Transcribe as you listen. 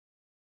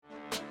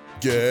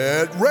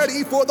Get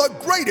ready for the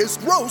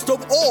greatest roast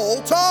of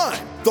all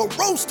time, the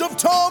Roast of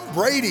Tom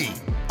Brady,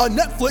 a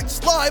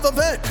Netflix live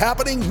event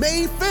happening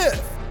May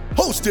 5th.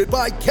 Hosted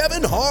by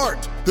Kevin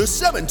Hart, the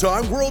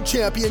 7-time world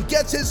champion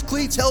gets his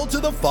cleats held to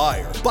the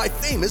fire by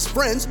famous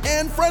friends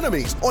and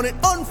frenemies on an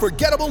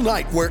unforgettable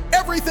night where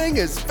everything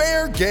is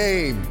fair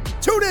game.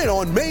 Tune in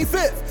on May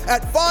 5th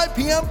at 5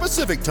 p.m.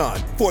 Pacific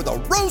time for the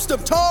Roast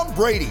of Tom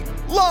Brady,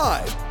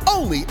 live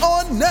only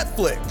on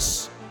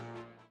Netflix.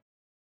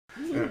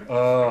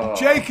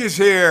 Jake is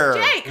here.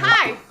 Jake,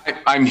 hi.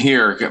 I'm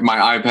here.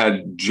 My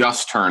iPad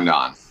just turned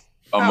on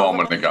a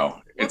moment ago.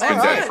 It's been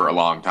dead for a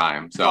long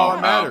time. So all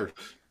that matters.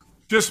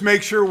 Just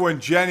make sure when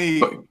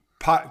Jenny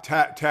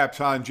taps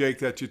on Jake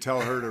that you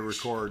tell her to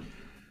record.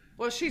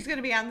 Well, she's going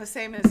to be on the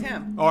same as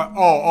him.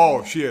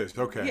 Oh, she is.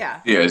 Okay. Yeah.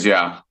 He is,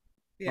 yeah.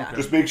 Yeah. Okay.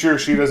 Just make sure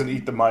she doesn't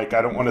eat the mic.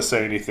 I don't want to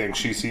say anything.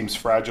 She seems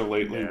fragile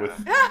lately with...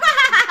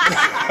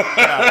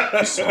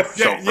 So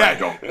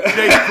fragile.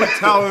 Jake, quit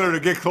telling her to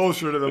get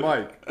closer to the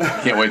mic.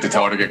 Can't wait to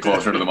tell her to get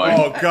closer to the mic.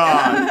 Oh,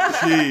 God.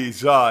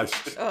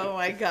 Jesus. Oh,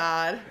 my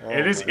God.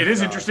 It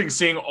is interesting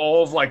seeing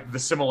all of like the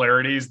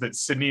similarities that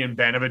Sydney and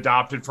Ben have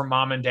adopted from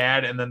mom and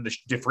dad, and then the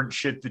different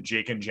shit that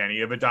Jake and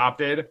Jenny have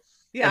adopted.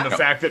 Yeah. And the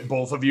fact that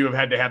both of you have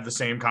had to have the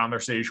same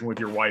conversation with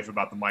your wife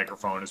about the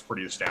microphone is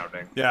pretty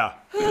astounding. Yeah.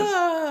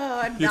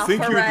 I'm You not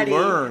think you'd ready.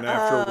 learn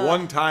after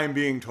one time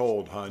being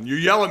told, hon. You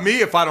yell at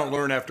me if I don't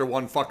learn after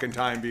one fucking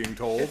time being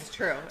told. It's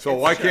true. So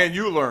why can't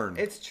you learn?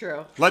 It's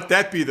true. Let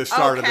that be the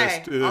start of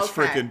this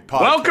freaking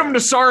podcast. Welcome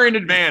to Sorry in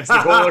Advance, the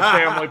Golic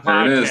Family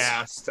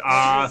Podcast.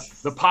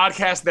 The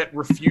podcast that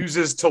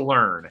refuses to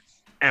learn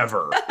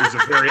ever is a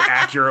very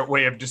accurate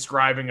way of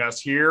describing us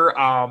here.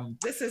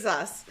 This is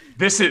us.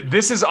 This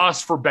is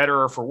us for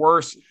better or for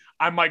worse.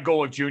 I'm Mike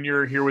Golic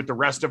Jr. here with the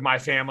rest of my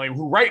family,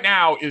 who right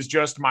now is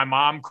just my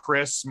mom,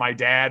 Chris, my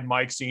dad,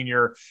 Mike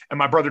Sr., and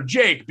my brother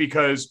Jake,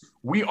 because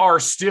we are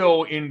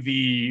still in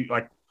the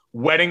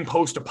wedding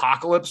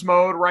post-apocalypse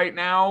mode right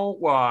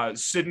now.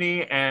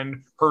 Sydney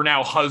and her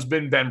now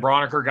husband, Ben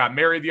Broniker, got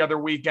married the other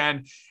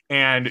weekend,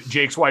 and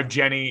Jake's wife,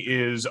 Jenny,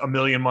 is a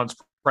million months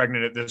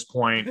pregnant at this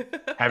point,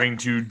 having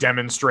to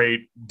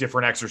demonstrate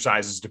different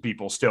exercises to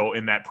people still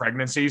in that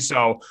pregnancy.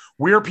 So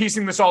we're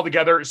piecing this all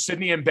together.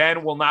 Sydney and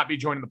Ben will not be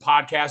joining the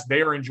podcast.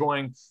 They are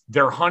enjoying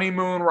their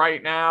honeymoon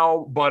right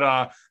now,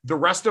 but the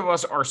rest of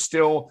us are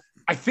still,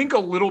 I think, a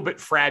little bit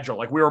fragile.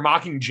 Like, we were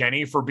mocking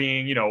Jenny for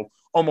being,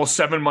 almost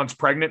 7 months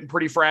pregnant and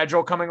pretty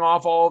fragile coming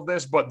off all of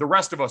this, but the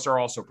rest of us are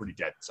also pretty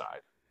dead inside.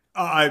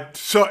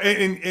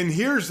 And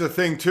here's the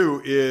thing too,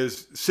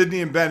 is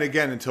Sydney and Ben,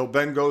 again, until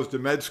Ben goes to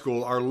med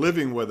school, are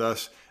living with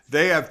us.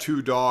 They have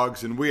 2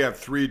 dogs and we have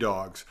 3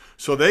 dogs.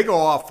 So they go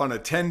off on a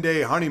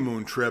 10-day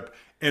honeymoon trip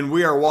and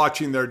we are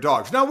watching their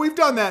dogs. Now, we've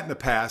done that in the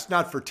past,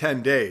 not for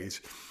 10 days,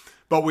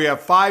 but we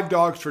have 5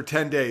 dogs for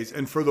 10 days.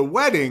 And for the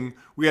wedding,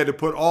 we had to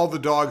put all the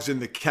dogs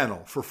in the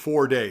kennel for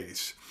 4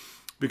 days.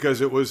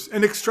 Because it was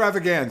an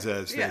extravaganza,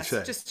 as they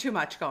say. Just too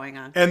much going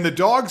on. And the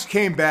dogs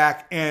came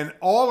back, and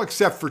all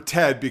except for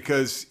Ted,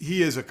 because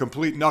he is a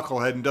complete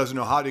knucklehead and doesn't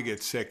know how to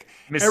get sick.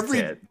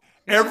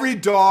 Every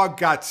dog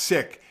got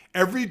sick.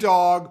 Every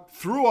dog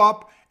threw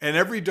up, and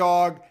every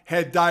dog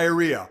had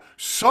diarrhea.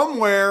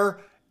 Somewhere,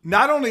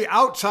 not only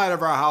outside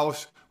of our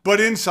house,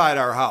 but inside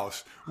our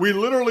house. We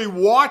literally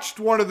watched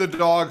one of the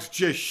dogs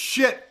just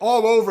shit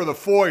all over the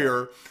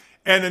foyer.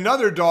 And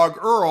another dog,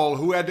 Earl,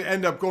 who had to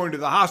end up going to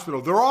the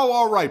hospital. They're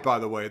all right, by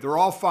the way. They're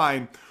all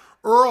fine.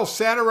 Earl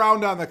sat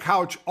around on the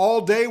couch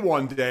all day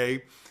one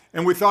day,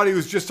 and we thought he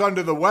was just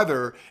under the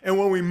weather. And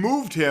when we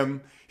moved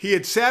him, he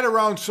had sat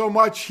around so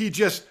much, he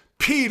just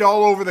peed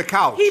all over the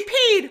couch. He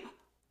peed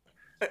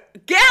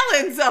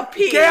gallons of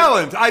pee.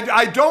 Gallons.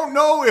 I don't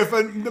know if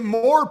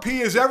more pee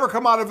has ever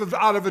come out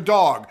of a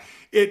dog.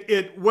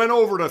 It went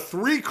over to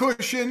 3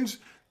 cushions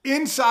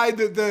inside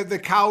the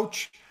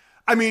couch.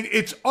 I mean,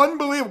 it's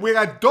unbelievable. We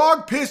got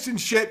dog piss and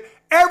shit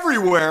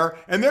everywhere,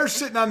 and they're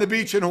sitting on the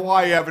beach in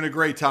Hawaii having a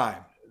great time.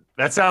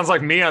 That sounds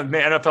like me on the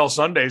NFL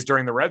Sundays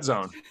during the red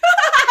zone.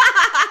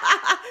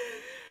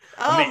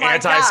 I'm the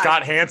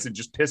anti-Scott Hansen,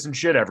 just pissing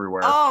shit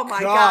everywhere. Oh,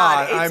 my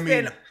God. It's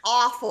been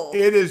awful.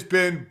 It has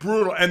been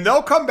brutal. And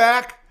they'll come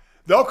back.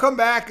 They'll come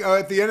back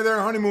at the end of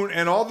their honeymoon,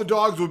 and all the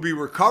dogs will be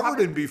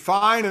recovered and be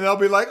fine, and they'll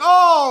be like,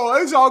 oh,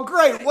 it was all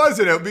great,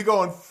 wasn't it? It'll be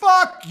going,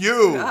 fuck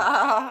you.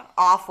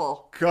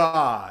 Awful.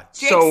 God.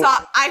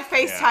 I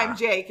FaceTimed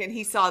Jake, and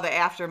he saw the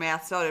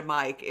aftermath. So did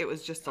Mike. It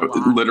was just a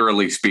lot.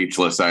 Literally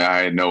speechless. I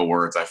had no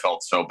words. I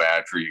felt so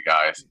bad for you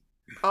guys.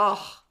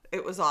 Oh,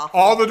 it was awful.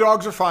 All the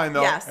dogs are fine,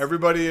 though. Yes.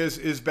 Everybody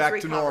is back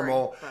to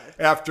normal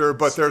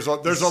but there's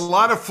a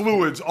lot of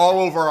fluids all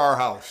over our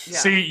house. Yeah.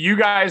 See, you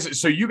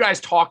guys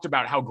talked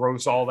about how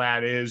gross all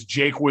that is.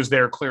 Jake was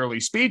there clearly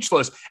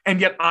speechless, and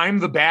yet I'm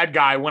the bad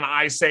guy when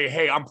I say,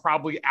 hey, I'm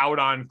probably out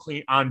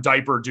on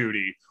diaper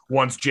duty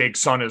once Jake's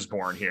son is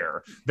born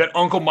here. That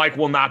Uncle Mike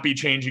will not be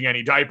changing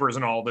any diapers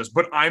and all this,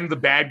 but I'm the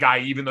bad guy,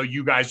 even though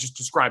you guys just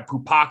described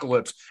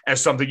poopocalypse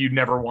as something you'd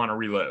never want to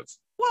relive.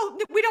 Well,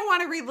 we don't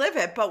want to relive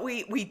it, but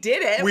we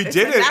did it. We It's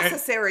did a it,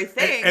 necessary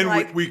thing. and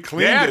like, we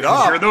cleaned Yeah, it 'cause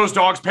up. you're those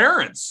dogs'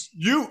 parents.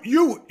 You if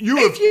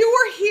have, you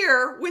were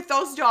here with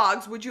those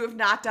dogs, would you have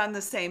not done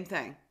the same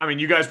thing? I mean,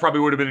 you guys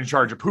probably would have been in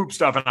charge of poop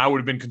stuff, and I would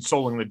have been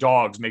consoling the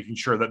dogs, making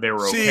sure that they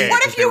were See, okay.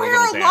 What 'cause if they you were were a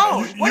little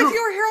alone? damaged. What if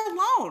you were here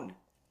alone?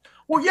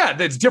 Well, yeah,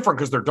 that's different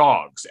because they're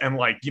dogs, and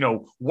like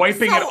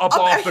wiping it up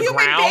So, off a the human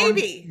ground.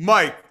 baby.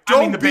 Mike, I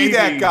don't mean, the be baby-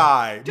 that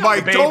guy.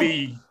 Mike, The don't.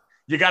 baby,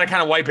 you got to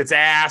kind of wipe its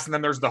ass, and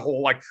then there's the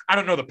whole I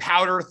don't know, the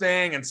powder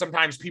thing, and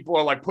sometimes people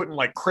are like putting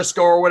like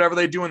Crisco or whatever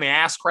they do in the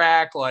ass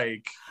crack,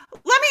 like.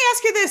 Let me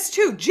ask you this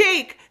too,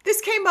 Jake.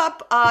 This came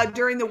up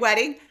during the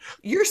wedding.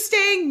 You're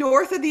staying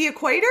north of the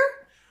equator?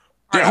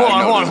 Yeah,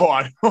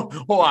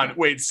 hold on.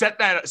 Wait, set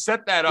that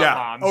up, Yeah,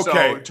 Mom.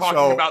 okay, So talking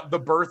so- about the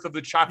birth of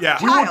the child. Yeah.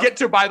 We will get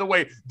to, by the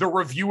way, the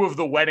review of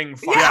the wedding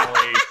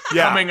finally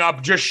Yeah. coming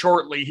up just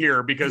shortly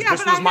here because Yeah,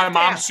 this but was I my have to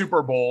mom's ask.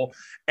 Super Bowl.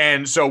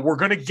 And so we're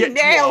going to get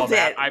to all nailed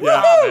that. it. I Woo-hoo!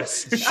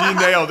 promise. She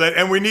nailed it.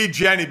 And we need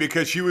Jenny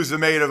because she was the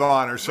maid of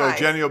honor. So Right.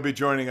 Jenny will be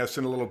joining us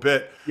in a little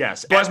bit.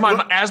 Yes. But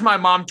As my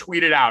mom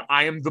tweeted out,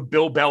 I am the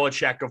Bill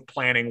Belichick of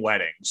planning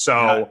weddings. So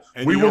Yeah,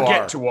 and we you will are.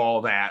 get to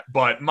all that.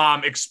 But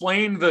Mom,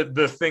 explain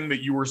the thing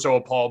that you were so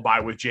appalled by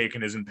with Jake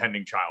and his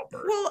impending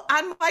childbirth. Well,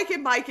 on Mike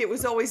and Mike, it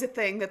was always a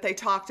thing that they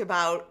talked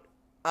about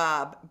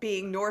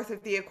being north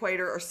of the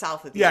equator or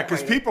south of the Yeah,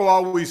 equator. because people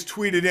always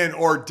tweeted in,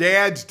 or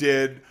dads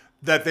did,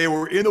 that they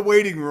were in the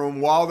waiting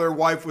room while their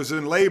wife was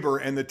in labor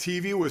and the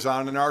TV was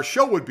on and our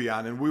show would be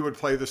on and we would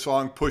play the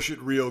song "Push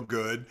It Real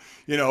Good,"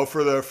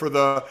 for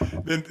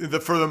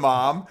the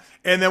mom,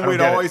 and then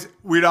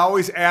we'd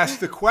always ask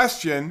the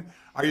question,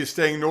 "Are you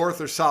staying north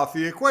or south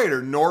of the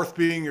equator?" North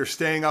being you're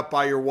staying up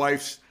by your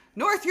wife's.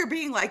 North, you're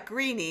being like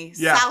Greenie.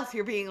 Yeah. South,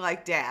 you're being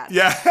like Dad.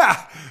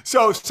 Yeah,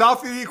 so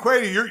south of the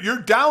equator, you're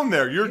down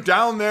there. You're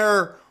down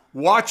there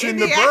watching In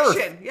the the birth.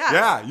 action, yes.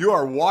 Yeah, you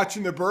are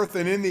watching the birth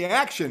and in the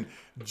action.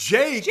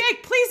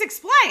 Jake, please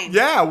explain.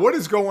 yeah, what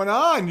is going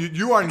on?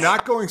 You are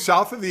not going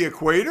south of the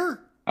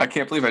equator? I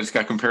can't believe I just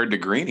got compared to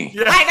Greenie.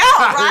 Yeah. I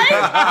know,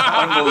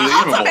 right?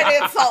 Unbelievable.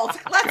 Ultimate insult.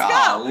 Let's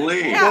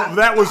Golly. go. Yeah. Well,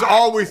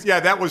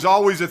 that was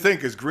always a thing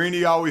because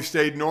Greenie always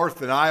stayed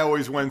north and I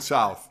always went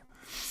south.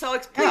 So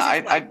please Yeah,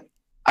 explain.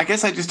 I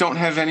guess I just don't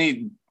have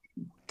any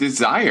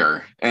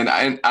desire,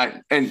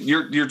 and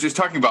you're just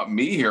talking about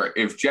me here.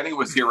 If Jenny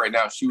was here right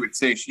now, she would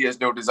say she has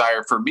no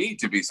desire for me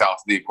to be south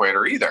of the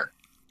equator either.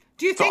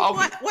 Do you So think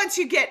I'll- once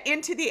you get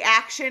into the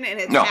action and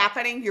it's No.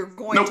 happening, you're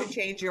going Nope. to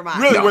change your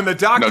mind? Really, No, when the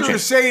doctor no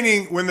is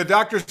saying,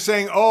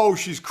 "Oh,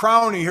 she's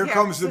crowning. Here Yeah,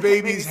 comes the the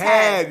baby's baby's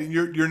head," head. and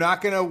you're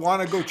not going to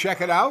want to go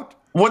check it out?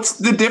 What's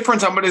the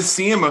difference? I'm going to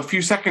see him a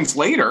few seconds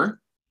later.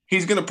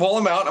 He's going to pull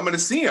him out. I'm going to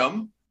see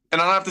him,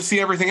 and I don't have to see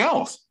everything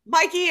else.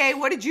 Mikey A.,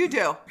 what did you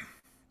do?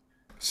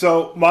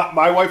 So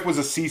my wife was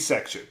a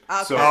C-section,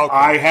 so Okay.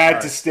 I had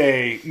All to right.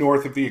 stay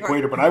north of the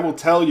equator. But I will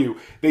tell you,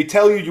 they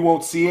tell you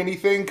won't see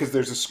anything because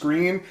there's a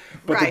screen.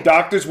 But the Right.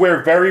 doctors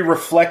wear very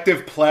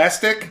reflective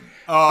plastic.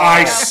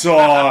 I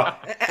saw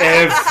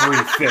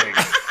everything.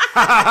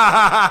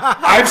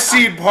 I've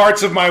seen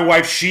parts of my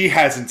wife she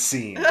hasn't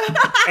seen,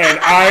 and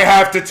I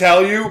have to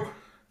tell you,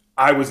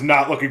 I was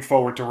not looking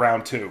forward to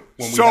round two.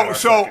 When we had our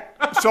second.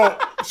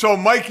 So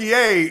Mikey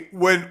A,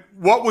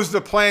 what was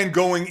the plan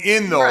going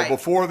in though Right.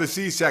 before the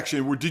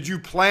C-section? Did you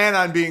plan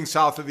on being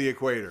south of the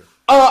equator?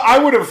 I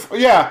would have,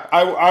 yeah.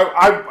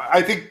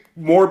 I think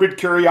morbid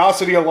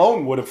curiosity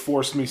alone would have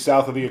forced me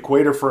south of the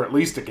equator for at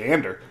least a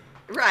gander.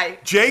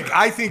 Right. Jake,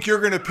 I think you're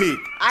going to peak.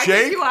 I Jake,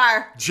 think you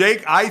are.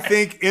 Jake, I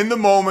think in the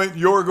moment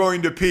you're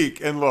going to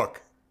peak and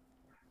look.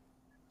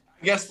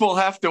 I guess we'll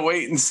have to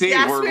wait and see.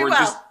 Yes, we will.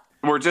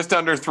 We're just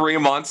under 3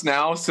 months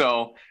now,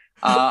 so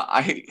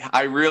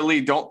I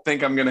really don't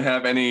think I'm going to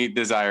have any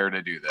desire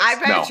to do this. I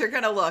bet No. you're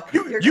going to look.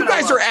 You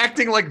guys are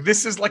acting like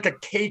this is like a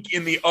cake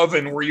in the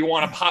oven where you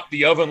want to pop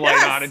the oven light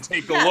Yes, on and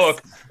take a yes.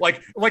 look.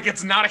 Like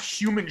it's not a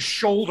human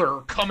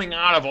shoulder coming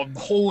out of a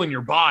hole in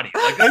your body.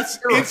 Like that's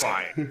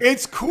terrifying.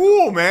 It's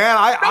cool, man.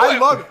 I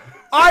love it.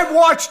 I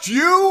watched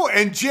you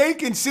and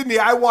Jake and Sydney.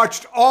 I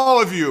watched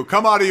all of you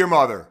come out of your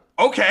mother.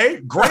 Okay,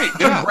 great.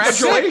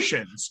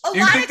 Congratulations. A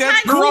You lot think of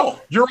that's times,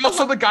 cool? You're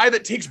also the guy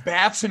that takes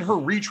baths in her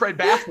retread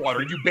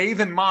bathwater. You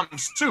bathe in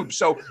mom's soup,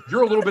 so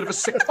you're a little bit of a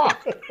sick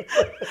fuck.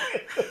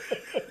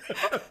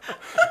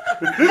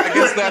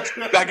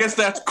 I guess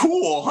that's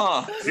cool,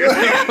 huh?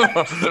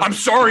 I'm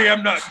sorry,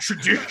 I'm not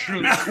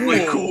traditionally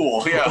Really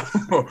cool. cool, yeah.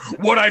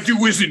 What I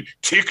do isn't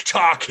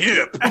TikTok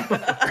hip.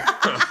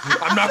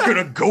 I'm not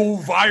gonna go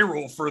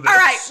viral for this. all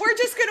right, we're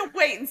just going to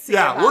wait and see.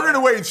 Yeah, about we're going to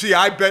it. wait and see.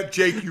 I bet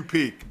Jake you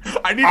peak.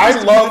 I need I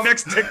this to be love- the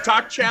next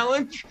TikTok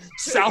challenge.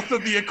 South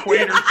of the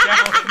Equator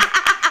challenge.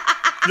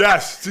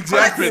 Yes, it's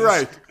exactly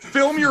right.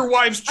 Film your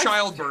wife's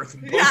childbirth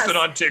and post Yes. it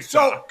on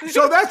TikTok.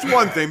 So that's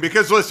one thing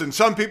because listen,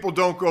 some people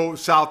don't go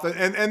south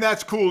and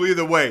that's cool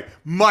either way.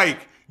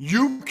 Mike,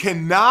 you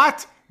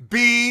cannot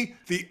be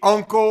the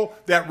uncle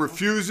that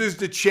refuses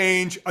to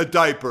change a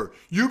diaper.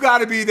 You got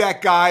to be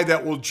that guy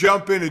that will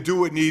jump in and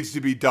do what needs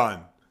to be done.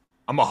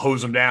 I'm gonna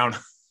hose him down.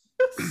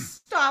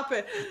 Stop Stop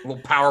it. A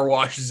little power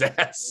wash his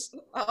ass.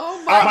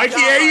 Oh my Mikey,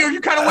 God. hey, are you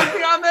kind of with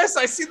me on this?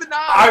 I see the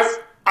nods.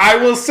 I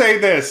will say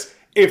this.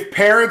 If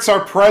parents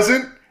are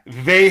present,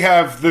 they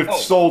have the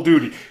sole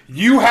duty.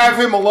 You have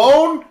him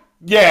alone,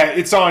 yeah,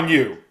 it's on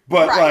you.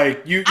 But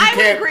like you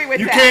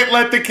can't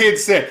let the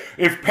kids sit.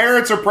 If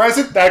parents are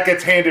present, that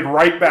gets handed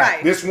right back.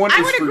 Right. This one I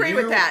is would for agree you,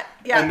 with that.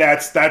 Yeah. And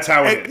that's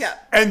how it is. Yeah.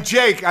 And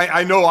Jake,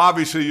 I know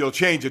obviously you'll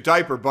change a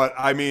diaper, but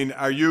I mean,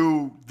 are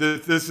you?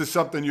 This is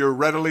something you're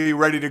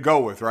ready to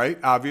go with, right?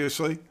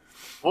 Obviously.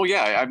 Well,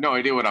 yeah, I have no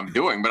idea what I'm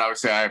doing, but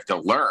obviously I have to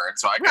learn.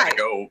 So I gotta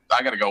go.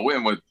 I gotta go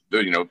in with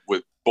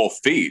with both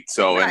feet.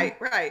 So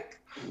right.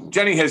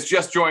 Jenny has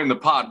just joined the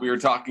pod. We were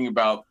talking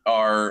about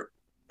our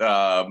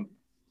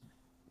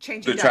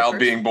Changing child diapers.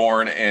 being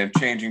born and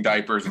changing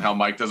diapers, and how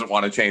Mike doesn't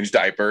want to change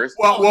diapers.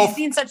 Well,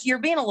 you're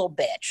being a little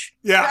bitch.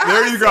 Yeah,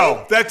 there you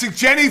go. That's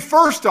Jenny.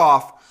 First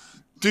off,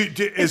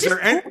 is there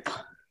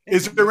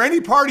any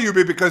part of you,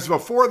 because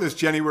before this,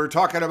 Jenny, we were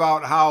talking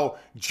about how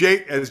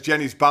Jake, as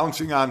Jenny's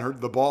bouncing on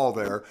the ball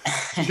there,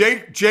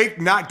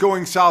 Jake not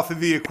going south of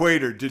the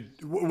equator.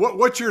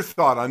 What's your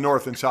thought on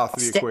north and south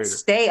of the equator?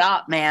 Stay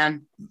up,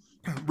 man.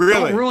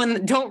 Really?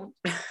 Don't.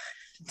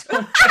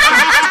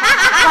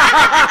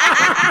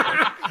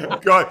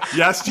 Go ahead.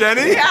 Yes,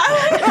 Jenny?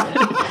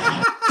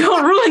 Yeah.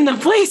 Don't ruin the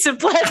place of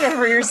pleasure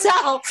for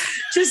yourself.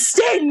 Just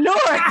stay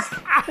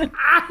north.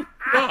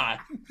 God.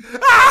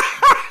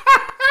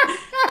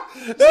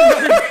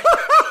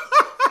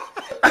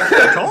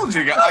 I told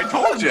you. I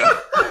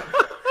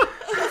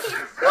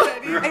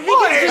think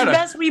it's just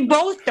best we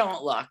both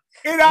don't look.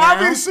 It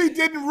obviously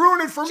didn't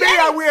ruin it for me.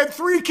 We had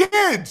 3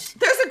 kids.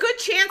 There's a good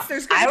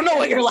chance I don't know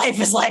what your life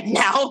is like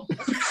now.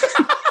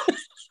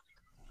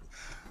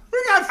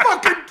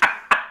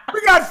 We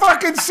got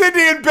fucking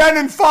Sydney and Ben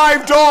and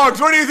 5 dogs.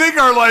 What do you think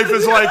our life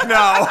is like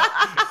now?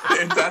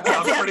 That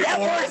sounds pretty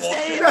horrible.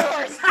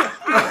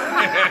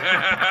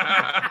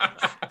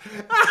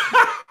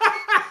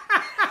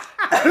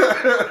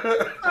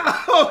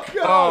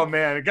 Oh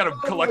man, I gotta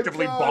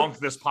collectively bonk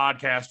this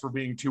podcast for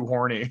being too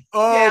horny.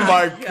 Oh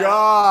my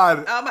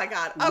God. Oh my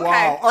God. Okay.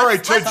 Wow. All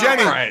right. So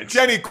Jenny,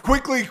 Jenny,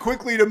 quickly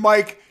to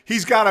Mike.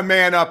 He's got to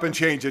man up and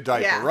change a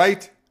diaper,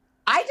 right?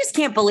 I just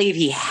can't believe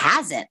he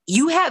hasn't.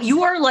 You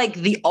are like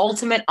the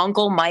ultimate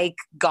Uncle Mike,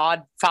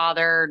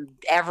 godfather,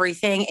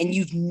 everything, and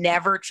you've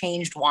never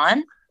changed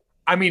one.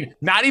 I mean,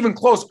 not even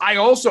close. And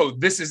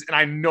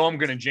I know I'm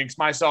going to jinx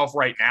myself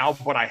right now,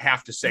 but I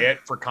have to say it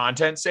for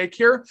content's sake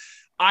here.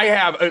 I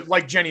have,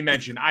 like Jenny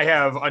mentioned, I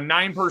have a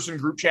 9-person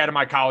group chat of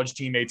my college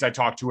teammates I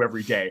talk to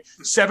every day.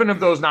 7 of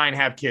those 9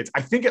 have kids.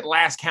 I think at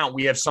last count,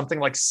 we have something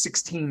like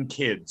 16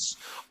 kids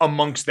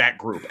amongst that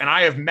group. And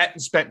I have met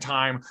and spent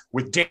time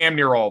with damn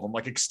near all of them,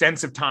 like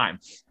extensive time.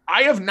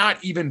 I have not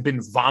even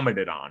been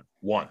vomited on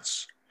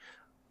once.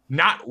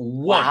 Not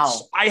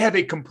once. Wow. I have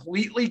a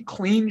completely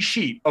clean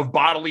sheet of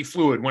bodily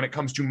fluid when it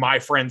comes to my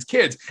friends'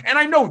 kids. And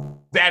I know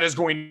that is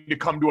going to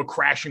come to a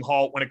crashing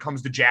halt when it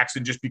comes to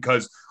Jackson, just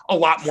because a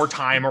lot more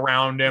time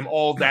around him,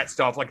 all of that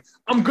stuff. Like,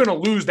 I'm going to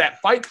lose that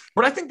fight.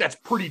 But I think that's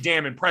pretty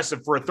damn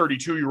impressive for a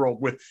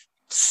 32-year-old with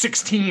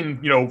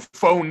 16,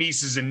 faux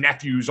nieces and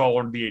nephews all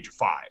under the age of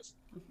 5.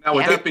 Now,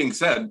 with that being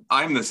said,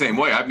 I'm the same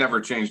way. I've never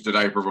changed a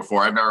diaper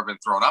before. I've never been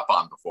thrown up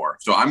on before.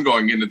 So I'm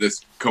going into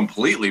this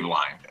completely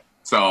blind.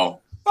 So...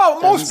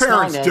 Well, most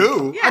parents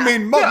do. Yeah. I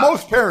mean,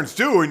 most parents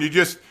do, and you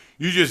just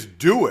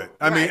do it.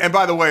 I mean, and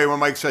by the way, when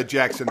Mike said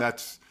Jackson,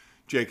 that's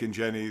Jake and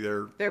Jenny,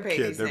 their baby's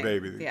kid, their name.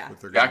 baby. Yeah.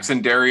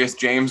 Jackson Darius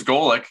James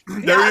Golick.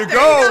 There you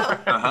go.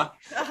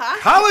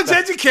 College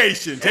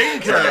education taken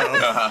care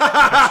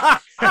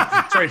of.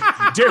 Sorry,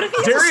 It's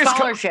a Darius.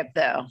 scholarship,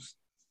 though.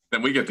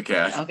 Then we get the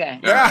cash.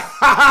 Okay.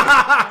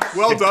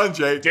 Well done,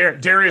 Jake.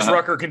 Darius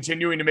Rucker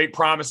continuing to make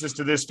promises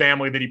to this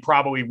family that he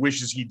probably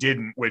wishes he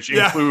didn't, which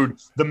include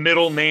the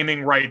middle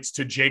naming rights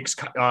to Jake's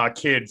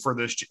kid for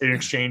this in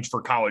exchange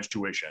for college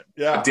tuition.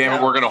 Yeah. Damn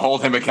it, we're going to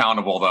hold him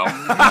accountable, though.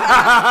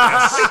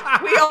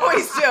 We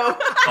always do.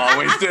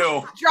 Always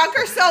do. Drunk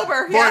or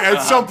sober. Boy,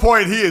 at some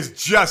point, he is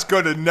just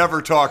going to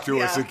never talk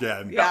to us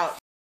again. Yeah.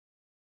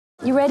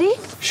 You ready?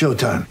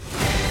 Showtime.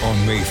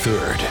 On May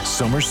 3rd,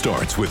 summer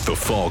starts with The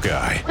Fall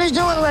Guy. Let's do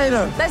it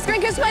later. Let's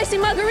drink a spicy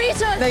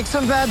margarita. Make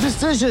some bad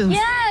decisions.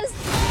 Yes.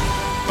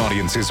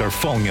 Audiences are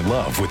falling in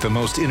love with the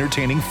most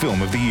entertaining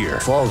film of the year.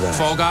 Fall Guy.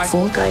 Fall Guy?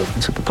 Fall guy.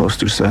 That's what the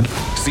poster said.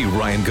 See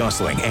Ryan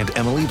Gosling and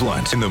Emily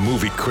Blunt in the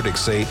movie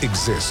critics say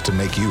exists to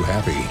make you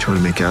happy. Trying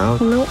to make it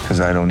out? Nope. Because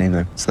I don't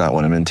either. It's not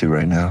what I'm into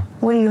right now.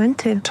 What are you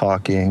into?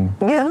 Talking.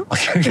 Yeah.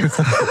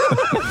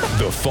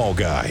 The Fall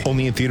Guy.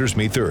 Only in theaters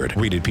May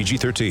 3rd. Rated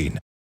PG-13.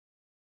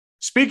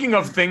 Speaking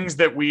of things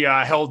that we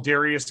held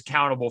Darius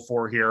accountable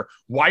for here,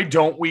 why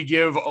don't we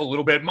give a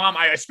little bit? Mom,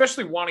 I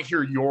especially want to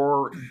hear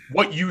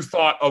what you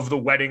thought of the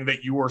wedding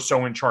that you were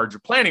so in charge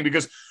of planning,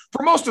 because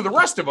for most of the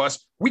rest of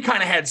us, we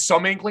kind of had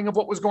some inkling of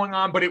what was going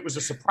on, but it was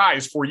a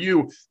surprise for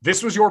you.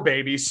 This was your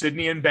baby,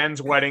 Sydney and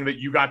Ben's wedding that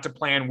you got to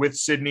plan with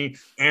Sydney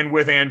and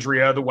with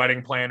Andrea, the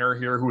wedding planner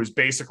here, who is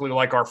basically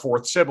like our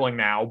 4th sibling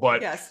now.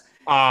 But Yes.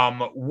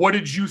 What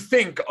did you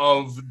think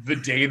of the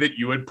day that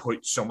you had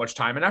put so much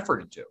time and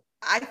effort into?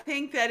 I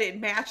think that it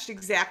matched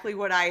exactly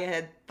what I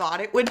had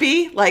thought it would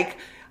be. Like,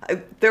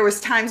 there was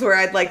times where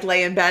I'd like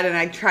lay in bed and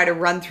I'd try to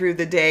run through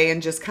the day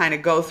and just kind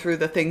of go through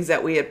the things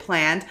that we had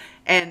planned,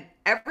 and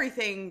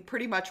everything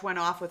pretty much went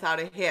off without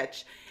a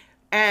hitch.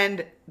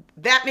 And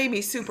that made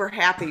me super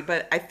happy.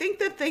 But I think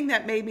the thing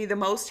that made me the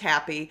most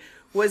happy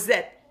was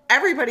that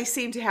everybody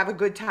seemed to have a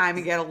good time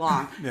and get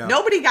along. Yeah.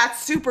 Nobody got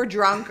super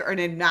drunk or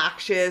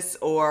obnoxious,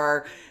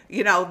 or,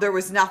 you know, there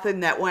was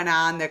nothing that went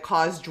on that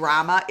caused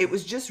drama. It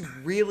was just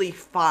really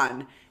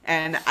fun.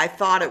 And I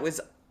thought it was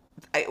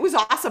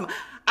awesome.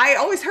 I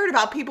always heard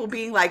about people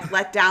being like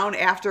let down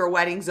after a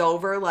wedding's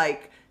over,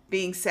 like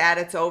being sad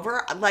it's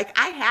over. Like,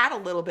 I had a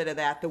little bit of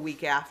that the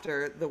week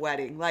after the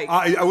wedding. Like,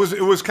 it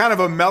was kind of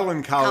a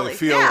melancholy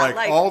feel,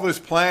 like all this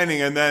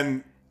planning and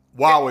then,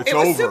 wow, it's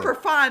over. It was super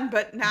fun,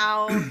 but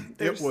now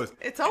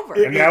it's over.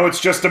 And now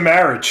it's just a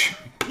marriage.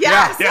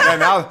 Yes.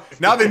 Yeah.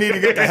 Now they need to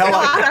get the hell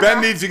out.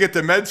 Ben needs to get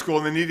to med school,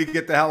 and they need to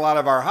get the hell out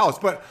of our house.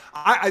 But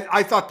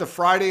I thought the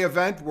Friday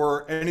event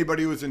where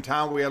anybody who was in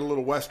town, we had a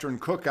little Western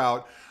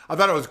cookout. I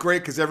thought it was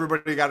great because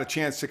everybody got a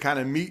chance to kind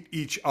of meet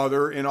each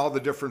other in all the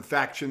different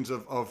factions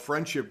of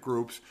friendship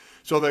groups.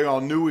 So they all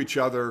knew each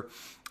other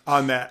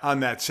on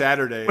that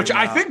Saturday. Which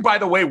I think, by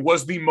the way,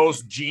 was the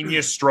most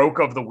genius stroke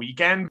of the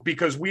weekend,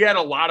 because we had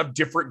a lot of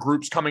different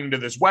groups coming to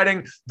this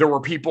wedding. There were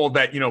people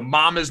that, you know,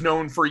 Mom has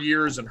known for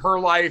years in her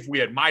life. We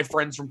had my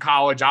friends from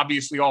college,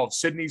 obviously all of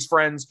Sydney's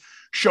friends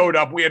showed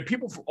up. We had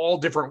people from all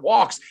different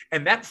walks.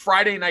 And that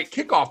Friday night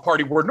kickoff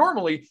party, where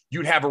normally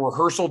you'd have a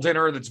rehearsal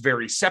dinner that's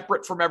very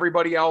separate from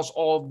everybody else,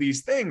 all of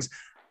these things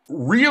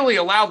really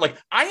allowed, like,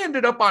 I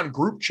ended up on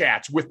group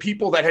chats with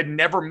people that had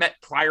never met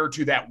prior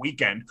to that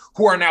weekend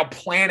who are now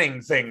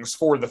planning things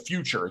for the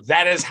future.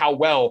 That is how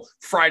well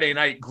Friday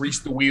night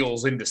greased the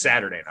wheels into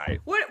Saturday night.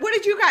 What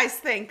did you guys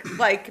think?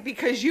 Like,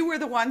 because you were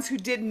the ones who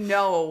didn't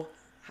know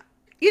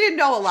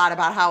a lot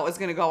about how it was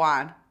going to go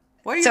on.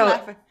 What are you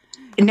laughing?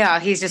 No,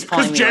 he's just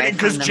pulling me away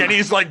because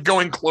Jenny's like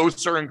going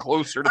closer and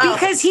closer to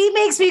because he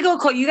makes me go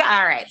close.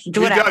 All right,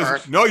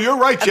 whatever. No, you're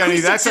right, Jenny.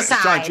 Acoustics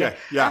That's aside.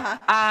 Yeah.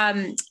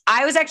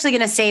 I was actually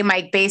going to say,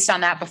 Mike, based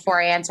on that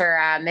before I answer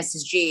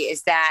Mrs. G,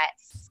 is that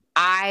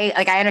I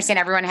understand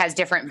everyone has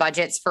different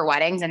budgets for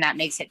weddings, and that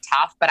makes it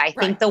tough. But I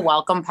think the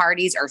welcome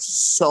parties are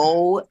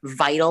so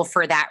vital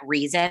for that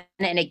reason,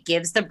 and it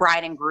gives the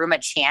bride and groom a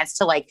chance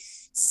to like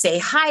say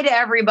hi to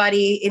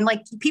everybody. And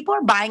like, people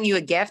are buying you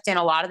a gift, and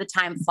a lot of the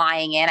time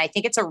flying in. I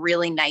think it's a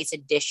really nice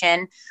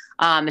addition,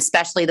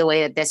 especially the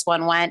way that this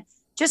one went.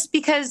 Just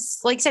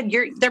because, like I said,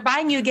 they're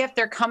buying you a gift,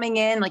 they're coming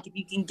in. Like, if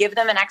you can give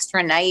them an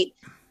extra night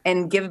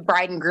and give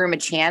bride and groom a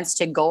chance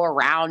to go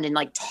around and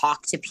like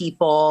talk to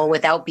people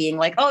without being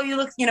like, oh, you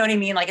look, you know what I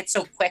mean? Like, it's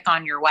so quick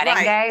on your wedding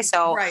day.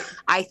 So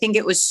I think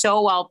it was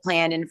so well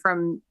planned. And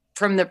from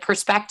the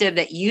perspective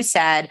that you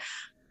said,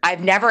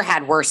 I've never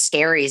had worse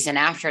scaries than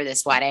after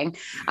this wedding.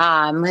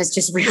 I was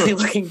just really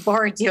looking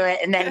forward to it,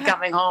 and then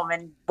coming home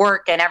and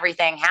work and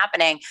everything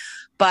happening.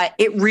 But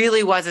it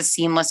really was a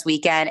seamless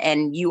weekend,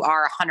 and you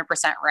are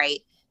 100% right.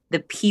 The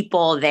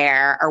people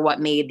there are what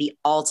made the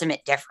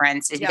ultimate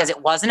difference, is because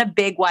it wasn't a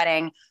big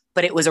wedding,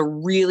 but it was a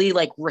really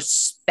like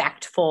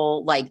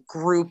respectful like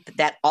group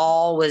that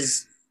all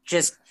was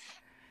just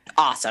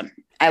awesome.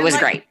 It was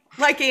great.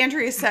 Like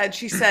Andrea said,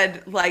 she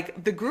said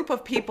like the group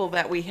of people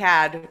that we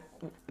had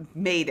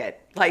made it.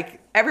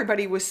 Like,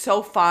 everybody was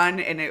so fun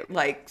and it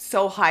like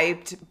so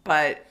hyped,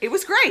 but it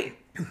was great.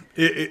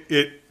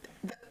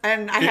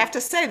 And I have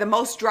to say, the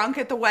most drunk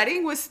at the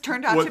wedding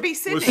turned out to be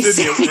Sydney.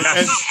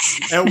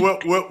 and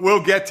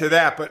we'll get to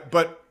that.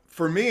 But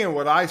for me and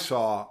what I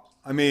saw,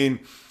 I mean,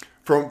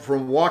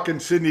 from walking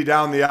Sydney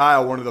down the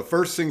aisle, one of the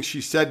first things she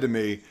said to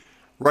me,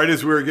 right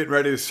as we were getting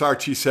ready to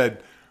start, she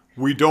said,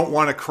 "We don't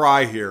want to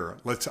cry here.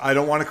 I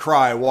don't want to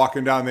cry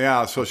walking down the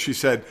aisle." So she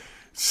said,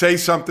 "Say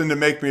something to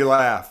make me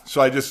laugh."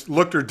 So I just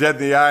looked her dead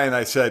in the eye and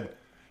I said,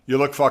 "You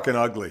look fucking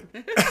ugly."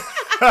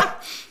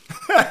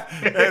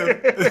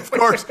 And of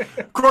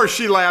course,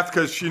 she laughed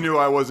because she knew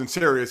I wasn't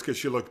serious, because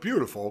she looked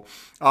beautiful.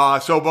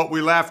 But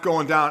we laughed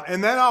going down.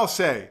 And then I'll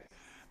say,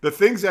 the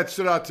things that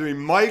stood out to me,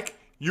 Mike,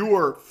 you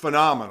were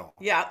phenomenal.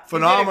 Yeah,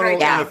 phenomenal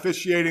in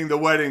officiating the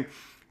wedding.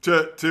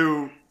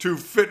 To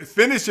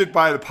finish it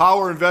by the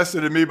power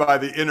invested in me by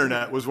the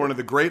internet was one of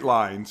the great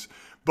lines.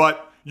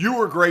 But you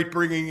were great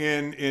bringing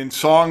in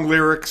song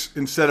lyrics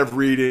instead of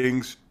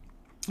readings.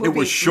 It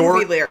was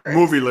short.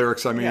 Movie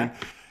lyrics, I mean.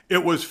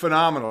 It was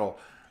phenomenal.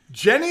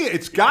 Jenny,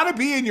 it's got to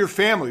be in your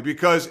family,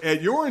 because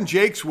at your and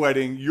Jake's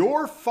wedding,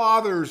 your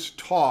father's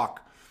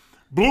talk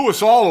blew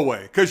us all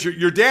away, because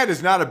your dad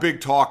is not a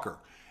big talker.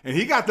 And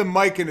he got the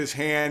mic in his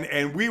hand,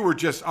 and we were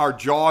just, our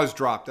jaws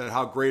dropped at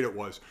how great it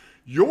was.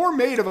 Your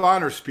maid of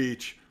honor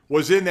speech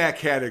was in that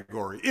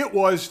category. It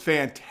was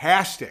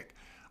fantastic.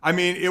 I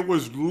mean, it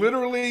was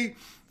literally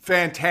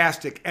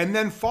fantastic. And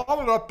then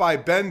followed up by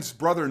Ben's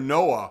brother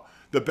Noah,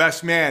 the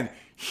best man.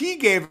 He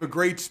gave a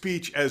great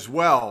speech as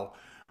well.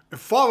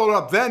 Followed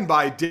up then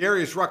by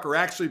Darius Rucker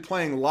actually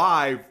playing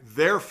live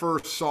their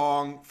first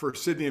song for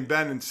Sydney and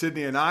Ben and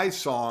Sydney and I's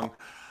song.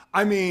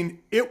 I mean,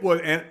 it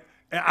was, and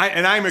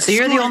I'm so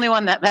you're the only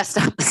one that messed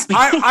up.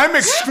 I'm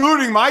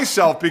excluding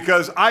myself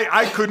because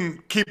I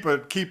couldn't keep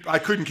it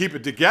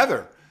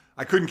together.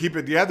 I couldn't keep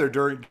it together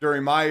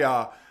during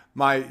my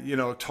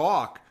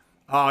talk.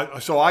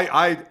 So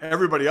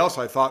everybody else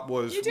I thought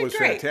was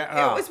great. fantastic.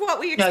 It was what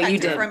we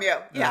expected from you.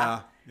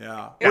 Yeah.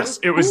 It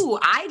was. Ooh,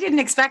 I didn't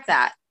expect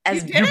that.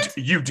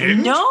 You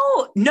didn't?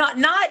 No,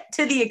 not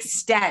to the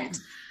extent.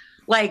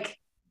 Like,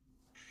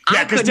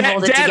 yeah, because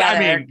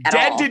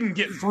Dad all. didn't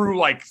get through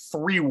like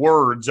 3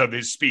 words of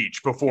his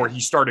speech before he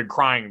started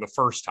crying the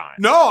first time.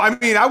 No, I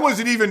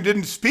mean,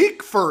 didn't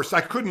speak first.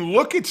 I couldn't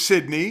look at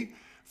Sydney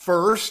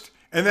first,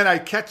 and then I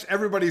catch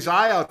everybody's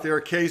eye out there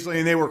occasionally,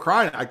 and they were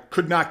crying. I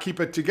could not keep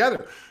it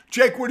together.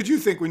 Jake, what did you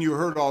think when you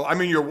heard all? I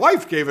mean, your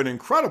wife gave an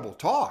incredible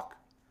talk.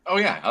 Oh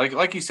yeah,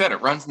 like you said,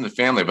 it runs in the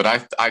family. But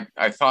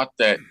I thought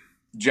that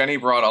Jenny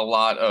brought a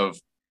lot of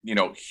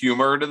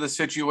humor to the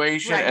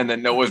situation, and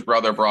then Noah's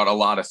brother brought a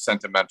lot of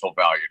sentimental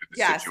value to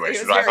the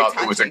situation. I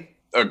thought it was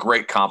a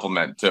great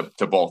compliment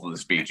to both of the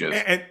speeches.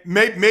 And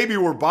maybe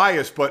we're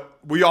biased, but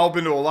we all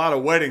been to a lot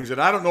of weddings, and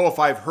I don't know if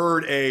I've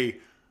heard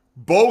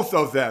both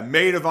of them,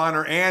 maid of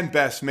honor and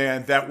best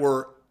man, that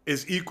were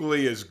as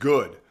equally as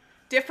good.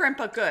 Different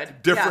but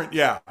good. Different,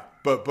 yeah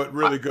but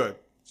really good.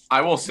 I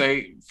will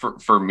say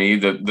for me,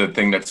 the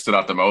thing that stood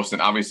out the most,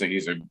 and obviously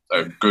he's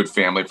a good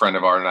family friend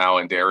of ours now,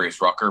 and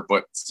Darius Rucker,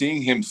 but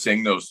seeing him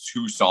sing those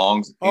 2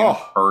 songs in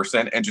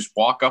person and just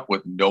walk up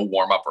with no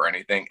warm up or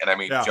anything, and I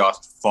mean,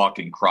 just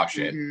fucking crush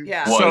it,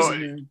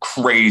 was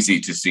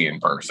crazy to see in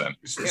person.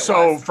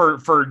 So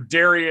for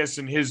Darius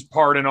and his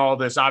part in all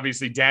this,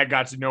 obviously Dad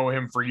got to know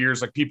him for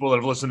years. Like people that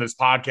have listened to this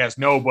podcast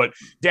know, but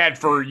Dad,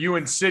 for you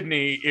and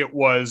Sydney, it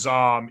was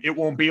It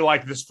Won't Be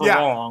Like This for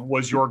Long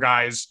was your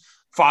guys'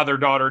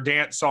 father-daughter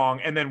dance song.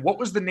 And then what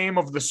was the name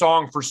of the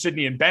song for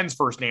Sydney and Ben's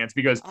first dance?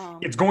 Because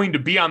it's going to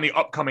be on the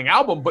upcoming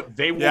album, but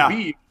they will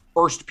be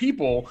first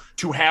people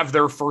to have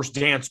their first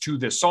dance to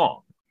this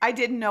song. I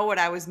didn't know what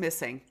I was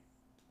missing.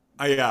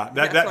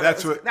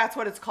 That's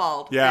what it's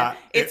called. Yeah. And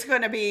it's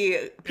going to be,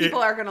 people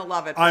are going to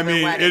love it. I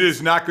mean, it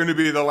is not going to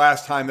be the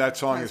last time that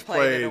song is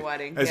played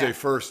as a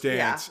first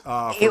dance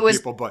for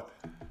people, but...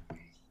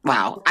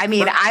 Wow. I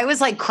mean, I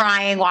was like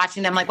crying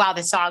watching them, like, wow,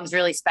 this song's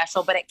really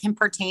special, but it can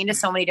pertain to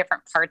so many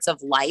different parts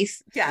of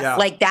life. Yeah.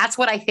 Like, that's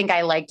what I think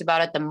I liked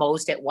about it the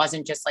most. It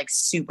wasn't just like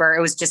super, it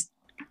was just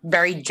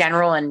very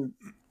general, and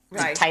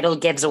the title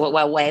gives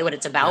away what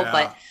it's about.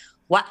 But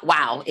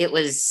wow, it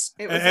was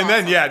and awesome.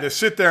 Then to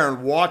sit there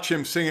and watch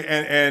him sing it,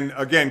 and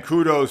again,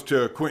 kudos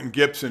to Quentin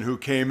Gibson, who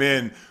came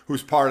in,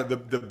 who's part of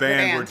the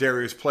band where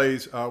Darius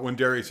plays when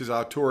Darius is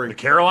out touring. The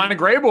Carolina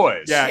Grey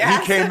Boys.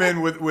 He came in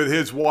with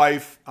his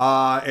wife,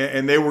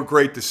 and they were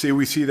great to see.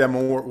 We see them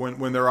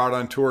when they're out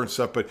on tour and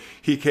stuff, but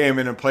he came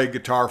in and played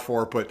guitar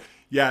for it. But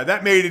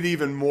that made it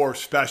even more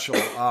special.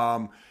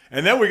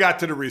 And then we got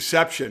to the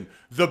reception.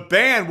 The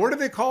band, what are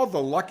they called?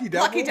 The Lucky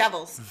Devils? Lucky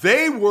Devils.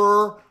 They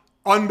were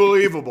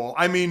unbelievable.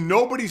 I mean,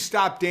 nobody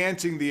stopped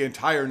dancing the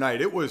entire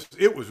night. It was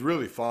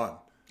really fun.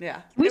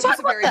 Yeah. We talked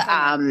about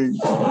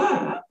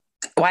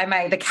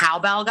the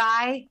cowbell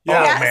guy.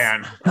 Yeah. Oh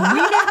man.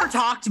 We never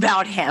talked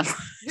about him.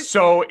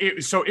 So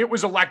it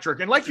was electric.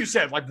 And like you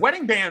said, like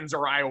wedding bands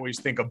are, I always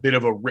think, a bit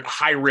of a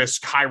high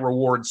risk, high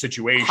reward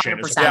situation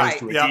 100%. as opposed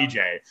to a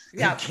DJ.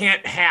 You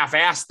can't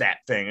half-ass that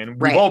thing. And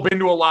we've all been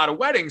to a lot of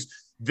weddings.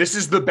 This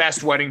is the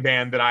best wedding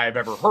band that I have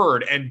ever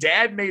heard. And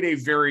Dad made a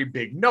very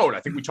big note.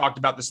 I think we talked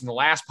about this in the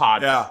last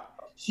pod. Yeah.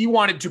 He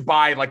wanted to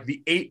buy like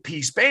the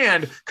 8-piece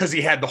band because he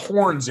had the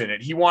horns in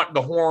it. He wanted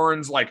the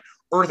horns like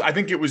Earth. I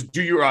think it was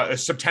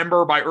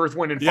September by Earth,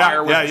 Wind, and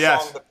Fire was the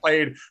song that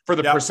played for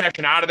the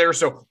procession out of there.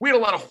 So we had a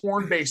lot of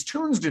horn-based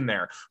tunes in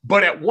there.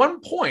 But at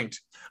one point,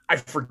 I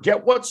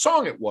forget what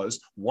song it was,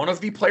 one of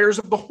the players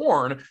of the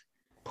horn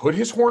put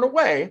his horn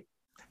away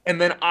and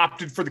then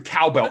opted for the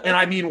cowbell. And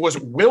I mean, was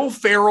Will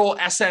Ferrell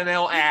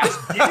SNL ass.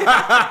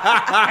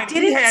 And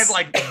he had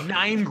like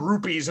 9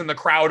 groupies in the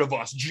crowd of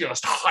us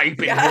just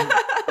hyping him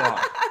up.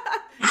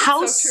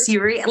 How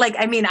serious? Like,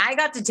 I mean, I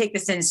got to take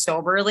this in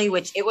soberly,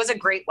 which it was a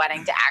great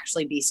wedding to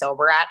actually be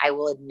sober at. I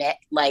will admit,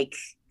 like,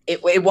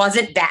 it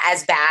wasn't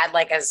as bad,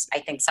 like, as I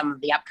think some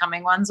of the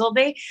upcoming ones will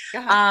be.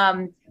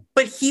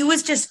 But he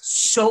was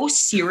just so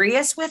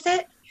serious with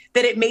it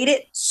that it made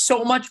it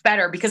so much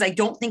better because I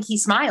don't think he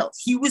smiled.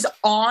 He was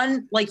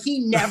on, like,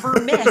 he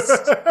never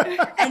missed.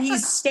 And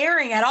he's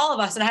staring at all of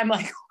us. And I'm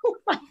like, oh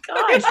my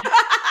gosh,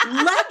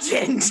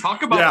 legend.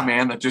 Talk about a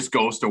man that just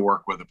goes to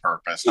work with a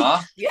purpose,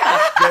 huh?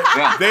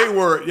 They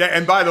were,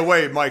 and by the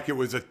way, Mike, it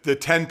was the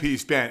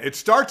 10-piece band. It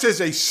starts as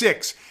a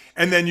 6,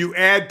 and then you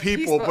add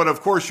people, but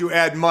of course you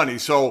add money.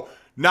 So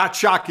not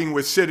shocking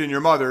with Sid and your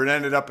mother, it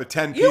ended up a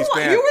 10-piece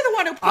band. You were the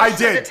one who pushed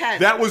for the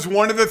 10. That was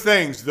one of the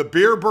things. The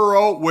Beer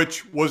Burrow,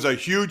 which was a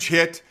huge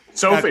hit.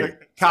 Sophie. At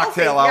the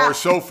cocktail hour,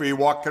 Sophie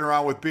walking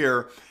around with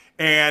beer.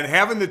 And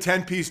having the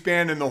 10-piece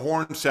band in the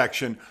horn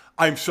section,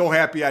 I'm so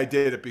happy I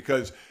did it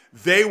because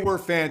They were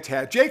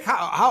fantastic. Jake,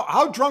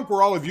 how drunk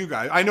were all of you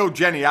guys? I know,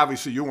 Jenny,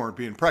 obviously you weren't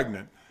being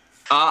pregnant.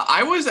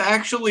 I was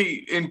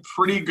actually in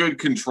pretty good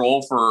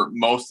control for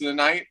most of the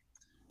night.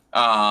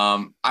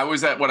 I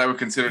was at what I would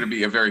consider to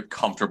be a very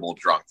comfortable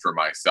drunk for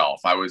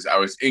myself. I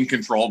was in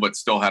control, but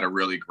still had a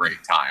really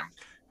great time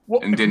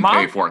and didn't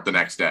pay for it the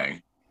next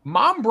day.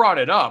 Mom brought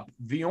it up.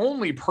 The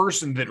only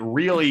person that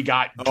really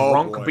got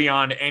drunk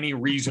beyond any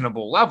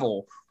reasonable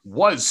level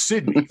was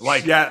Sydney.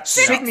 Like,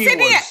 Sydney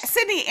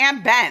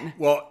and Ben.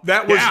 Well,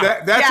 that was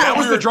that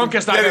was the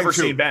drunkest I've ever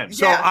seen Ben.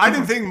 So I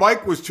didn't think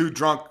Mike was too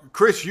drunk.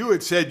 Chris, you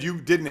had said you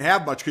didn't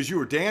have much because you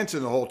were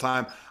dancing the whole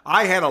time.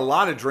 I had a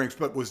lot of drinks,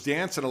 but was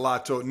dancing a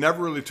lot, so it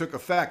never really took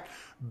effect.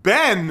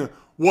 Ben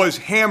was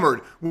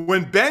hammered.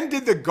 When Ben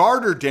did the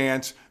garter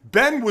dance,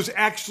 Ben was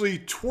actually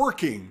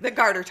twerking. The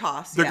garter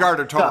toss.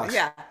 Garter toss.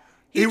 Yeah.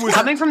 He was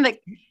coming from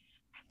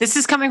this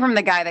is coming from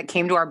the guy that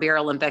came to our Beer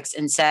Olympics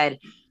and said,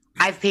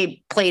 I've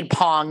played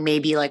Pong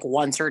maybe like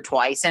once or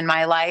twice in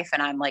my life.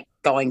 And I'm like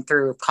going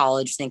through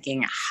college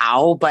thinking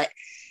how, but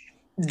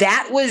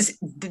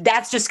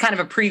that's just kind of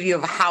a preview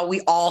of how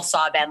we all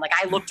saw Ben. Like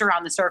I looked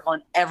around the circle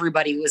and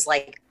everybody was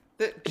like,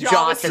 the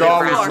jaw to the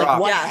ground. Like,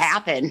 what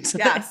happened?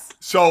 Yes.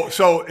 So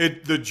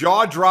the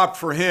jaw dropped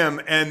for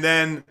him. And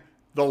then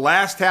the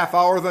last half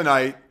hour of the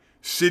night,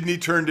 Sydney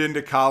turned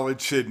into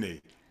college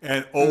Sydney.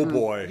 And oh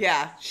boy.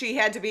 Yeah, she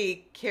had to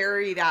be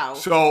carried out.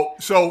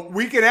 So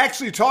we can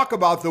actually talk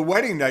about the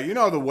wedding night. You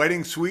know, the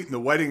wedding suite and the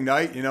wedding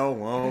night,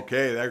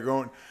 okay, they're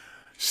going.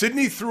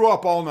 Sydney threw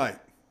up all night.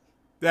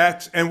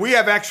 And we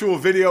have actual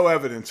video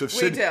evidence of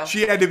Sydney. We do.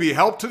 She had to be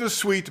helped to the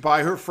suite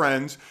by her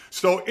friends.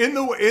 So in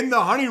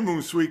the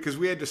honeymoon suite, because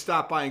we had to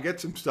stop by and get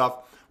some stuff,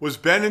 was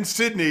Ben and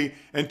Sydney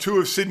and two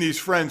of Sydney's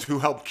friends who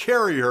helped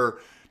carry her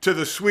to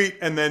the suite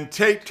and then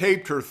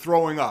taped her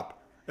throwing up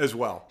as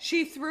well.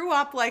 She threw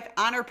up like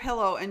on her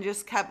pillow and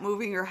just kept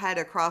moving her head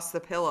across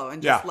the pillow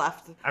and just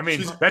left. I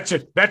mean, that's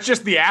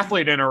just the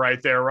athlete in her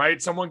right there,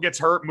 right? Someone gets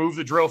hurt, move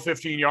the drill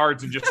 15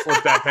 yards and just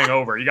flip that thing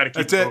over. You got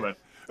to keep moving.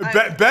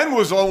 Ben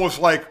was almost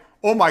like,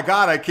 oh my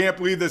God, I can't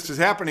believe this is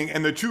happening.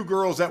 And the two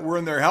girls that were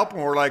in there helping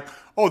were like,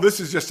 oh, this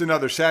is just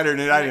another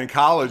Saturday night in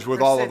college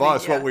with all of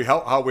us, how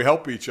we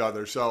help each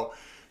other. So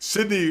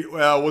Sydney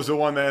was the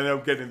one that ended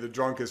up getting the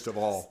drunkest of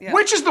all. Yeah.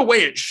 Which is the way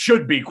it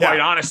should be, quite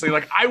honestly.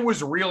 Like, I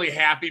was really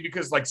happy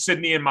because, like,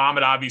 Sydney and Mom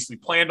had obviously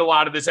planned a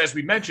lot of this. As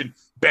we mentioned,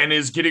 Ben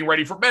is getting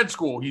ready for med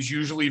school. He's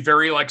usually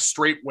very, like,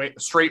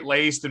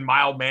 straight-laced and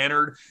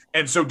mild-mannered.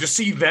 And so to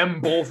see them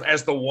both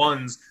as the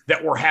ones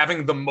that were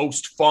having the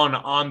most fun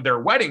on their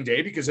wedding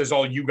day, because as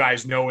all you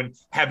guys know, and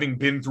having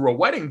been through a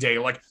wedding day,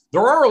 like,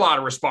 there are a lot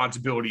of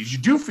responsibilities. You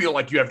do feel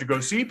like you have to go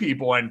see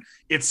people, and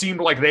it seemed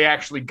like they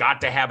actually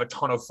got to have a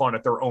ton of fun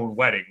at their own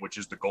wedding, which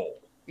is the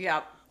goal.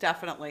 Yep,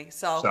 definitely.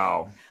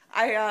 So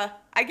I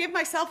give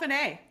myself an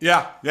A.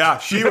 Yeah.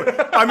 She even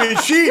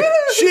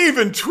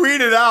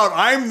tweeted out,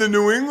 "I'm the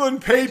New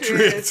England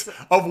Patriots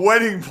of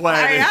wedding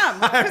planning." I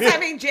am, because I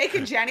mean, Jake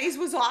and Jenny's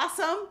was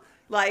awesome.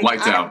 Like,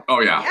 lights out.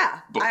 Oh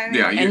yeah.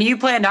 And you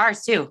planned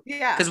ours too.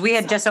 Yeah. Because we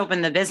had just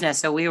opened the business,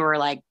 so we were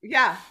like,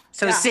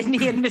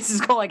 Sydney and Mrs.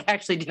 Golick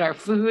actually did our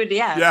food.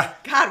 Yeah.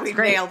 God, we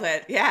nailed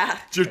it. Yeah.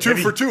 You're 2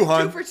 for 2,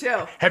 hon. 2 for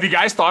 2. Have you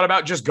guys thought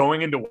about just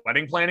going into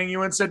wedding planning,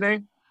 you and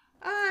Sydney?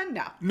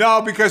 No.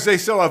 No, because they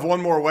still have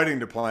one more wedding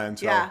to plan.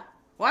 So. Yeah.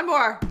 One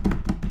more.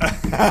 So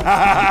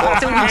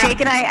Jake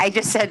and I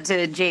just said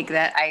to Jake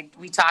that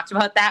we talked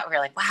about that. We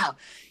were like, wow,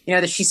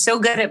 that she's so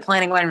good at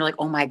planning wedding. We're like,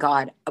 oh my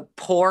God,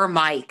 poor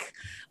Mike.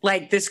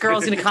 Like, this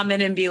girl's going to come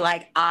in and be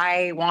like,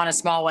 I want a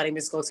small wedding.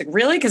 This looks like,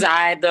 really? Because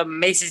the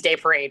Macy's Day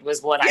Parade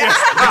was what I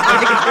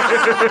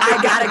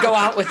got to go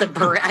out with the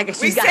parade. We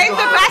saved the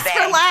best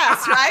for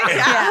last, right?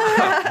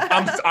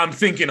 Yeah. I'm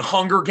thinking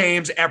Hunger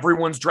Games.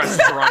 Everyone's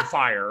dresses are on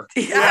fire.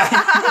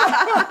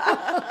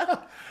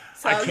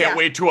 I can't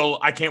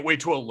wait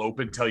to elope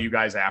and tell you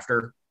guys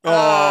after.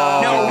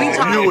 No,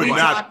 we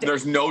talked.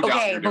 There's no doubt.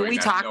 Okay, but we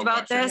talked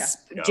about this.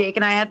 Yeah. Jake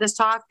and I had this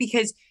talk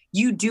because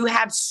you do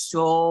have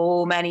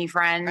so many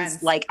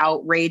friends, like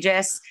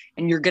outrageous,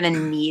 and you're going to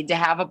need to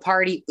have a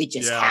party. It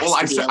just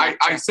has to be.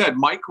 I said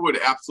Mike would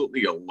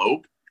absolutely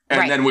elope.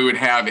 And then we would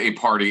have a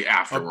party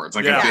afterwards,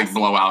 like a big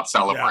blowout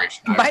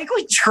celebration. Yeah. Mike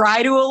would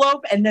try to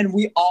elope, and then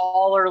we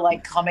all are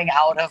like coming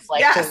out of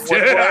like the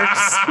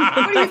woodworks.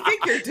 What do you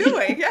think you're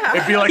doing? Yeah.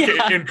 It'd be like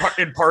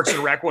in Parks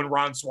and Rec when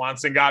Ron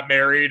Swanson got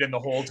married, and the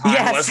whole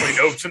time Leslie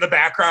Knope's in the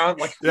background,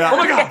 like, oh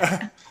my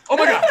God. Oh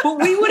my God. But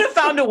we would have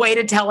found a way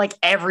to tell like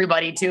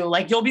everybody too.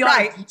 Like, you'll be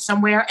on a beach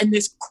somewhere and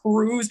this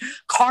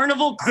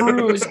Carnival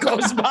cruise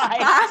goes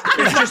by.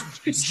 It's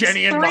just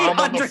Jenny and Mom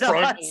on the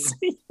front.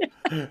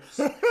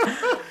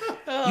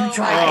 You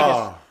try.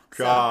 Oh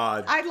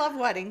God. I love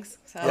weddings.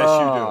 So. Yes,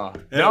 you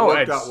do. And it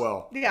worked out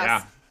well. Yes.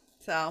 Yeah.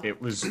 So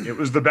it was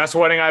the best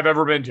wedding I've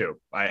ever been to.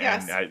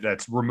 And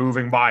that's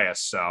removing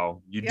bias.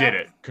 So you did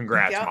it.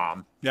 Congrats,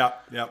 Mom. Yeah.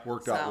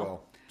 Worked out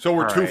well. So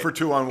we're 2 for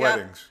 2 on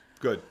weddings.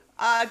 Good.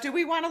 Do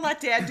we want to let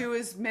Dad do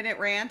his minute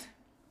rant?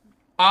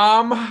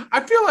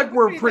 I feel like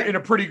we're in a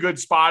pretty good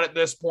spot at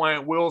this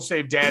point. We'll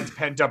save Dad's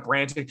pent up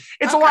ranting.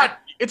 It's a lot.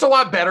 it's a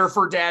lot better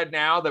for Dad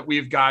now that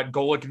we've got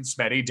Golic and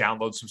Smetty.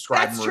 Download,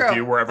 subscribe, and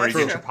review wherever you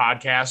get your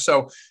podcast.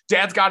 So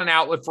Dad's got an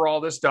outlet for all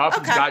this stuff.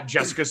 Okay. He's got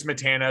Jessica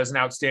Smetana as an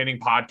outstanding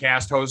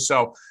podcast host.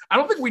 So I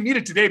don't think we need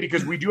it today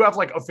because we do have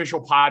like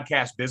official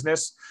podcast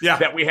business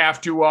that we have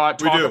to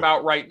talk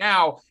about right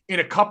now in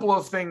a couple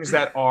of things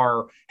that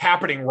are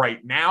happening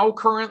right now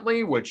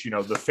currently, which, you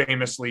know, the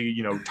famously,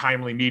 you know,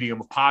 timely medium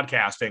of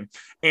podcasting,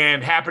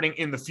 and happening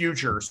in the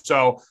future.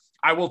 So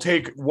I will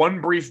take one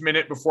brief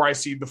minute before I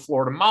cede the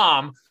floor to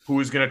Mom,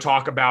 who is going to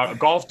talk about a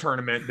golf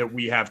tournament that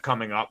we have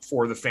coming up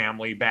for the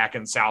family back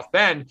in South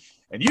Bend,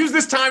 and use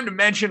this time to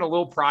mention a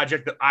little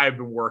project that I've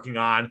been working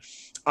on,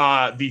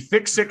 the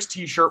Thick Six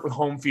t-shirt with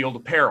Home Field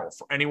Apparel.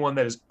 For anyone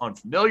that is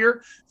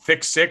unfamiliar,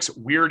 Thick Six,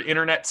 weird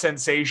internet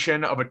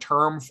sensation of a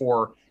term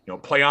for, you know,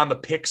 play on the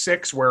pick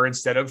six, where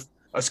instead of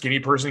a skinny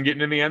person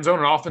getting in the end zone,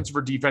 an offensive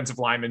or defensive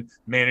lineman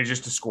manages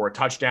to score a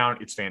touchdown.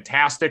 It's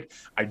fantastic.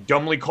 I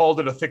dumbly called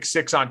it a Thick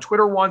Six on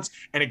Twitter once,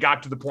 and it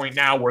got to the point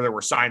now where there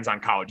were signs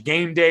on College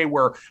Game Day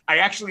where I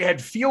actually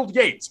had Field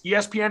Yates,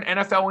 ESPN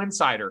NFL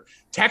Insider,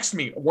 text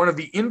me one of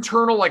the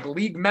internal like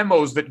league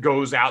memos that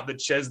goes out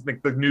that says the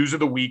news of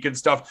the week and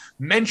stuff,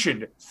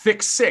 mentioned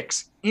Thick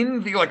Six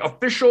in the like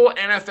official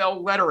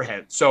NFL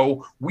letterhead.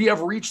 So we have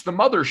reached the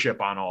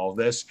mothership on all of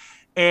this.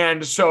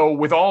 And so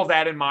with all of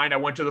that in mind, I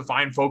went to the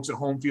fine folks at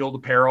Home Field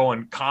Apparel,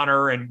 and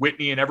Connor and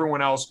Whitney and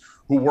everyone else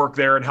who worked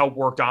there and helped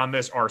work on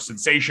this are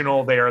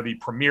sensational. They are the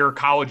premier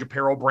college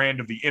apparel brand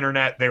of the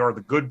internet. They are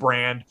the good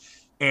brand,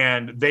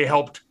 and they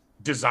helped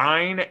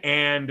design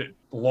and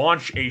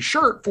launch a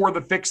shirt for the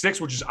Thick Six,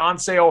 which is on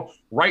sale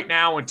right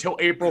now until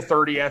April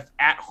 30th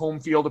at Home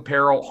Field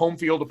Apparel,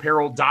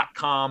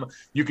 homefieldapparel.com.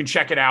 You can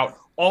check it out.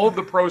 All of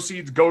the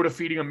proceeds go to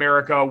Feeding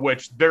America,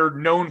 which they're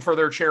known for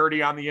their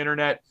charity on the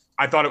internet.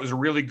 I thought it was a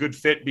really good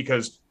fit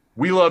because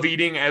we love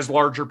eating as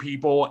larger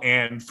people,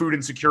 and food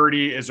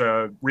insecurity is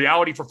a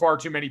reality for far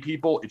too many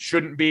people. It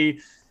shouldn't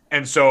be.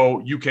 And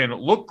so you can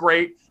look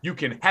great. You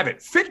can have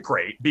it fit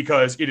great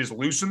because it is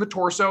loose in the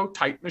torso,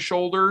 tight in the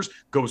shoulders,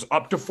 goes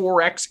up to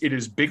 4X. It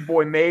is big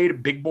boy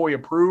made, big boy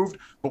approved,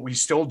 but we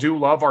still do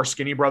love our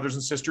skinny brothers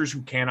and sisters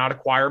who cannot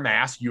acquire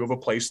mass. You have a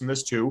place in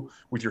this too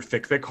with your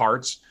thick, thick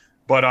hearts.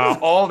 But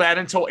all that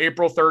until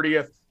April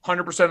 30th,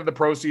 100% of the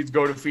proceeds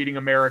go to Feeding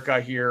America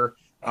here.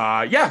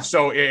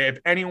 So if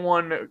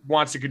anyone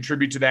wants to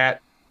contribute to that,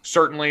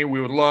 certainly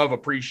we would love,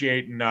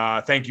 appreciate,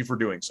 and thank you for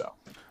doing so.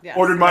 Yes.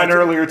 Ordered mine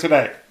earlier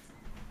today.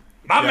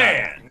 My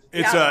man.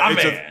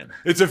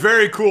 It's a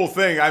very cool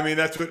thing. I mean,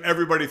 that's what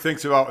everybody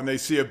thinks about when they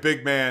see a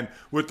big man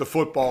with the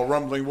football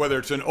rumbling, whether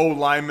it's an O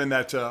lineman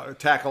that's a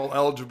tackle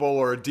eligible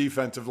or a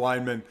defensive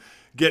lineman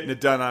getting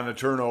it done on a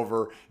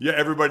turnover. Yeah,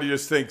 everybody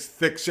just thinks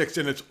Thick Six,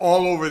 and it's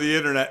all over the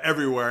internet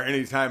everywhere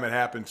anytime it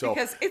happens. So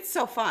because it's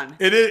so fun.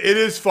 It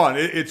is fun.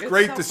 It's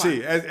great to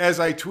see.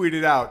 As I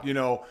tweeted out, you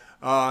know,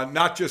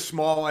 not just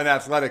small and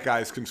athletic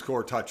guys can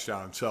score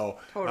touchdowns. So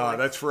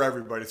that's for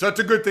everybody. So that's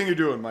a good thing you're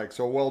doing, Mike.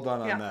 So well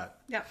done on that.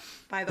 Yep.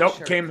 Buy those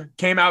shirts.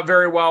 Came out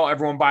very well.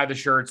 Everyone buy the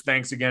shirts.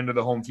 Thanks again to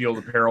the Home Field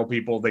Apparel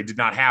people. They did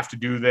not have to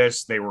do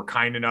this. They were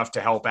kind enough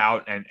to help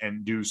out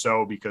and do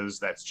so because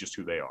that's just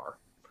who they are.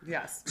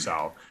 Yes.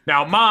 So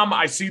now, Mom,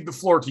 I cede the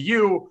floor to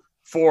you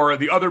for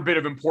the other bit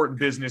of important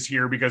business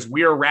here because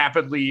we are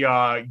rapidly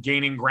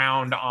gaining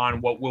ground on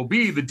what will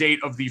be the date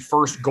of the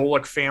first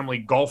Golic family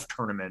golf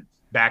tournament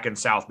back in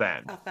South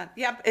Bend.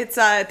 Yep. It's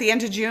at the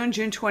end of June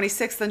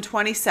 26th and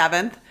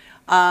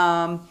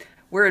 27th.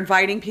 We're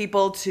inviting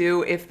people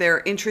to, if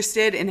they're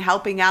interested in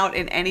helping out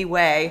in any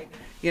way,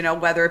 you know,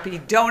 whether it be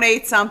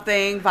donate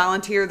something,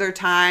 volunteer their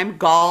time,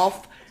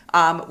 golf.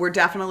 We're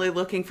definitely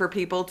looking for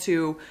people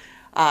to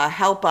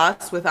help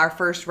us with our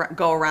first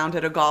go around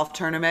at a golf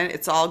tournament.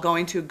 It's all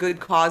going to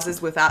good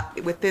causes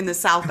within the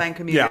South Bend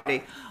community.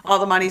 Yeah. All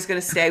the money's going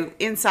to stay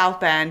in South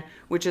Bend,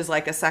 which is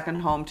like a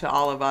second home to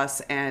all of us.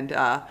 And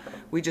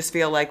we just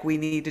feel like we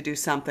need to do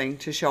something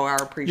to show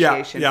our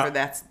appreciation for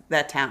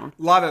that town.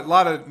 A lot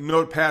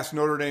of past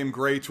Notre Dame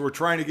greats. We're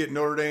trying to get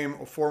Notre Dame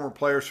former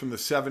players from the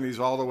 70s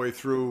all the way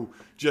through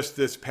just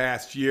this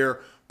past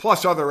year.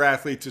 Plus other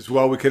athletes as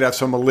well. We could have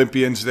some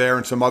Olympians there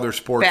and some other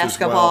sports as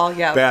well.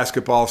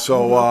 Basketball.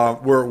 So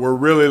we're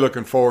really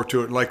looking forward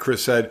to it. And like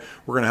Chris said,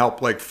 we're going to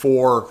help like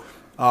 4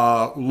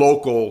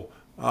 local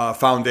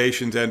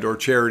foundations and or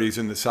charities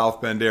in the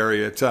South Bend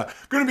area. It's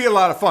going to be a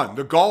lot of fun.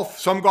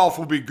 Some golf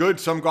will be good.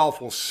 Some golf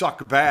will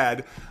suck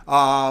bad.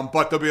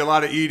 But there'll be a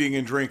lot of eating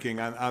and drinking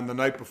on the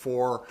night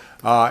before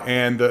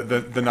and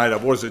the night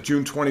of. What is it?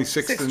 June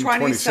 26th and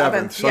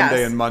 27th,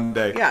 Sunday and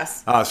Monday.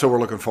 Yes. So we're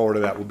looking forward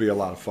to that. Will be a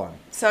lot of fun.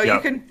 So you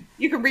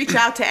can reach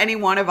out to any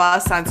one of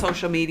us on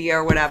social media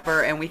or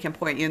whatever, and we can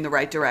point you in the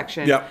right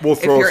direction. Yeah, we'll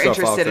throw if you're stuff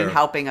interested out there in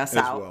helping us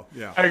out. Well.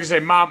 Yeah. I can say,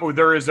 Mom,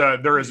 there is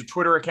a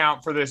Twitter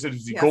account for this. It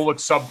is the Golic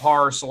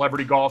Subpar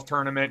Celebrity Golf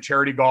Tournament,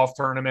 Charity Golf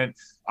Tournament.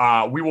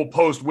 We will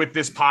post with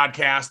this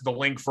podcast the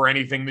link for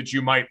anything that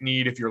you might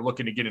need if you're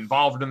looking to get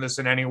involved in this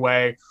in any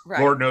way. Right.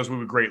 Lord knows we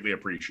would greatly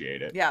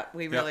appreciate it. Yeah,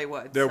 we really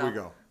would. There we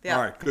go. Yeah.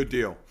 All right, good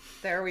deal.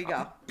 There we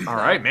go. All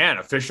right, man.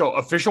 Official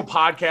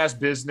podcast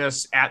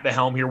business at the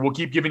helm here. We'll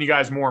keep giving you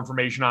guys more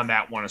information on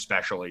that one,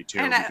 especially too,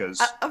 and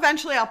because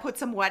eventually I'll put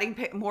some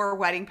more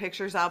wedding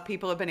pictures out.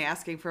 People have been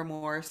asking for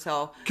more.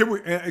 So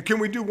can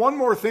we do one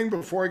more thing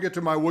before I get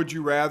to my would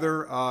you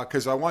rather?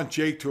 Because I want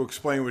Jake to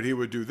explain what he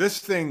would do. This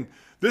thing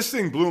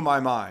blew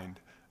my mind.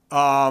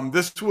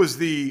 This was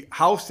the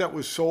house that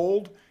was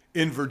sold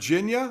in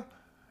Virginia.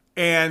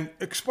 And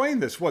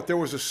explain this. What, there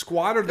was a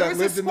squatter that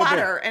lived in the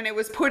squatter, and it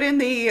was put in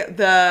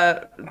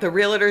the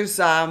realtor's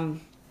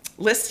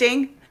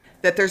listing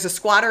that there's a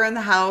squatter in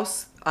the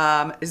house.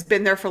 Has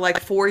been there for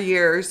like 4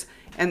 years,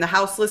 and the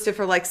house listed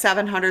for like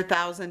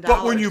 $700,000.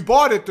 But when you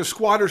bought it, the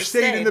squatter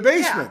stayed in the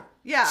basement.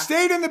 Yeah.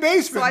 Stayed in the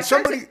basement. So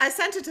I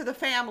sent it to the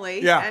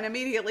family, and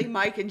immediately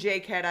Mike and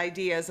Jake had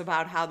ideas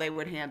about how they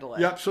would handle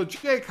it. Yep. So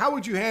Jake, how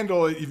would you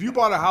handle it if you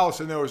bought a house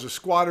and there was a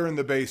squatter in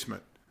the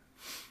basement?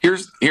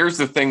 Here's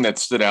the thing that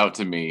stood out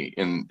to me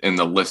in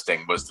the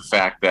listing was the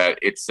fact that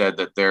it said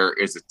that there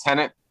is a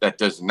tenant that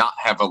does not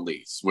have a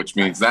lease, which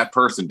means that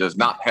person does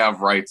not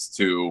have rights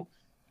to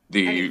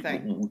the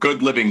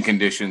good living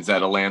conditions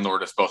that a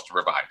landlord is supposed to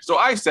provide. So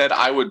I said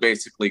I would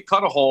basically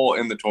cut a hole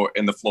in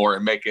the floor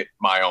and make it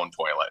my own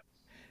toilet.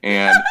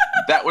 And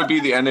that would be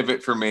the end of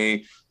it for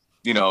me.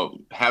 You know,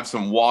 have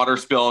some water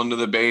spill into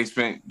the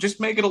basement,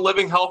 just make it a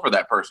living hell for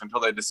that person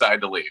until they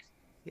decide to leave.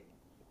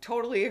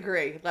 Totally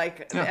agree.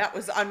 That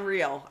was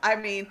unreal. I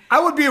mean, I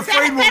would be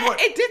afraid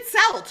it did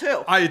sell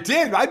too. I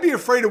did. I'd be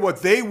afraid of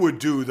what they would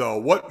do, though.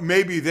 What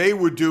maybe they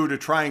would do to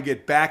try and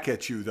get back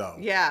at you, though.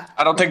 Yeah.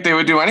 I don't think they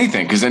would do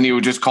anything, because then you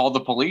would just call the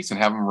police and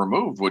have them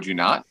removed, would you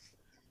not?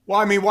 Well,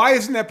 I mean, why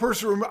isn't that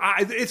person removed?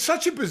 It's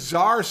such a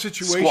bizarre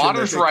situation.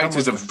 Squatters' rights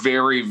is a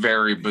very,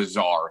 very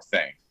bizarre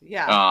thing.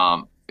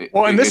 Yeah.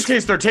 Well, in this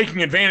case, they're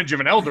taking advantage of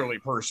an elderly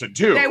person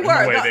too. They in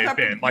were. The way they've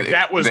been. Like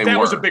that was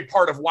a big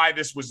part of why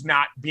this was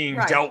not being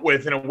dealt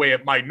with in a way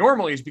it might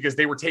normally, is because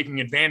they were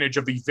taking advantage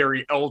of the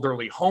very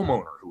elderly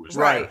homeowner who was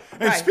right.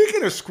 And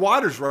speaking of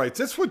squatters' rights,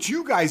 that's what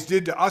you guys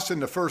did to us in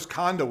the first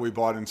condo we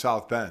bought in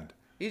South Bend.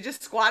 You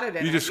just squatted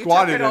in it. You just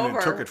squatted in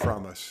and took it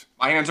from us.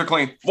 My hands are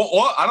clean.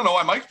 Well, I don't know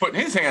why Mike's putting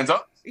his hands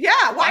up.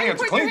 Yeah, why are you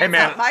putting your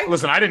hands up, Mike?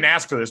 Listen, I didn't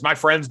ask for this. My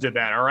friends did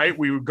that, all right?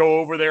 We would go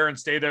over there and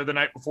stay there the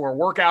night before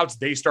workouts.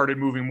 They started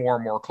moving more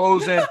and more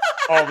clothes in.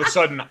 All of a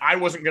sudden, I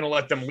wasn't going to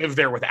let them live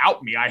there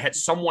without me.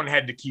 Someone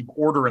had to keep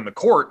order in the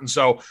court. And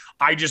so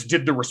I just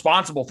did the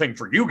responsible thing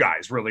for you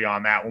guys really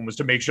on that one, was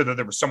to make sure that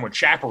there was someone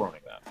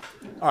chaperoning them.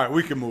 All right,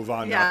 we can move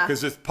on now,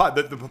 because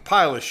the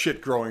pile of shit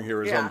growing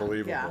here is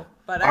unbelievable. Yeah.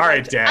 But all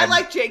right, Dad. I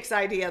like Jake's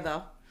idea,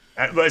 though.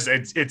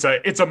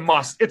 It's a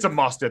must. It's a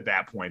must at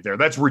that point there.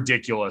 That's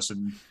ridiculous.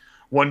 And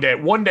one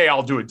day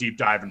I'll do a deep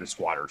dive into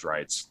squatters'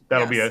 rights.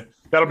 That'll be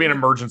an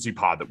emergency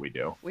pod that we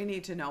do. We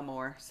need to know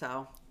more.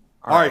 So.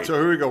 All right, so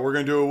here we go. We're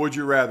going to do a would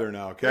you rather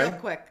now, okay? Real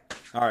quick.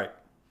 All right.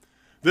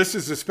 This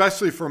is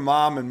especially for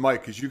Mom and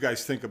Mike, because you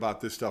guys think about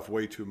this stuff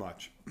way too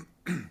much.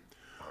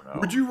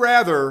 Would you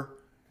rather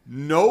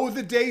know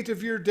the date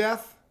of your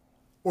death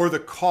or the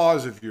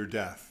cause of your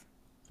death?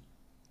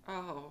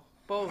 Oh.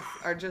 Both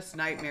are just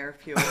nightmare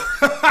fuel.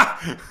 Mike,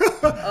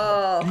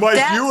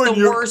 that's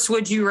the worst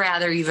would you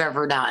rather you've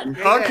ever done.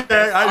 Okay,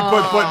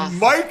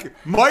 but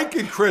Mike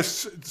and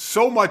Chris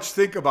so much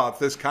think about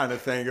this kind of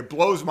thing. It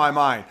blows my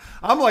mind.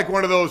 I'm like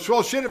one of those,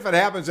 well, shit, if it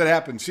happens, it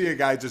happens. See you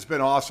guys. It's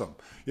been awesome.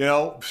 You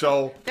know,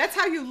 so. That's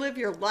how you live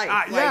your life.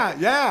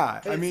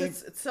 Yeah. I mean,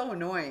 it's so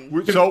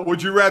annoying. So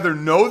would you rather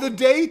know the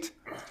date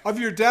of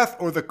your death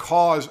or the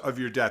cause of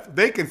your death?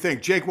 They can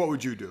think. Jake, what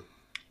would you do?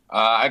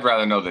 I'd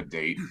rather know the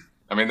date.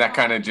 I mean, that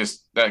kind of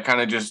just,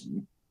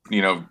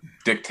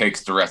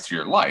 dictates the rest of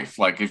your life.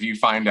 Like if you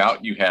find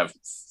out you have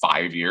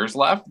 5 years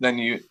left, then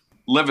you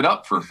live it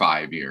up for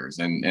 5 years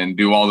and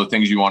do all the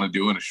things you want to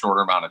do in a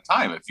shorter amount of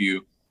time. If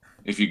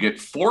you get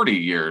 40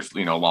 years,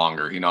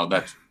 longer,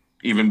 that's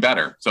even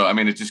better. So, I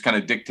mean, it just kind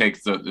of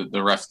dictates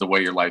the rest of the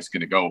way your life's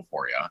going to go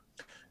for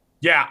you.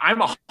 Yeah,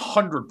 I'm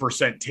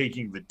 100%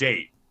 taking the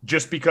date.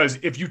 Just because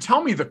if you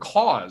tell me the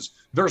cause,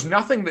 there's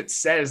nothing that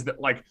says that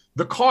like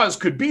the cause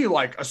could be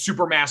like a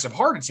supermassive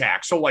heart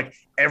attack. So like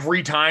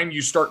every time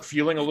you start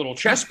feeling a little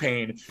chest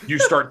pain, you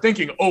start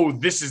thinking, oh,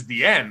 this is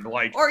the end.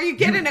 Like, or you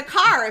get in a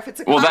car if it's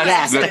a car. Well,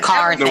 that's the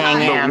car thing.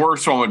 The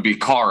worst one would be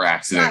car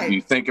accident. Right.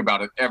 You think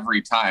about it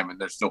every time, and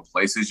there's still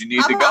places you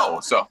need to go.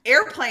 So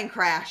airplane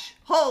crash.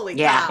 Holy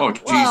cow! Oh,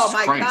 Jesus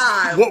my Christ.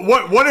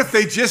 God! What if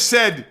they just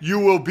said you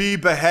will be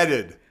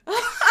beheaded?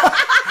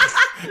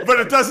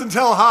 But it doesn't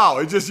tell how.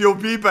 It's just you'll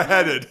be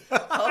beheaded.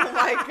 Oh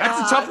my God.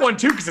 That's a tough one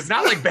too, because it's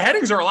not like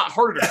beheadings are a lot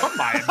harder to come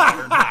by in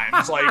modern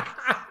times. Like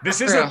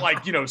this isn't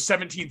like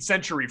 17th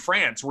century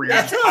France where you're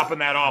just popping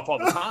that off all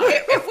the time.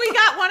 If we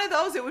got one of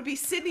those, it would be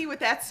Sydney with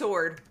that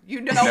sword.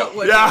 It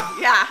would. Yeah.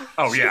 Be. Yeah.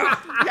 Oh yeah.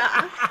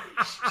 Yeah.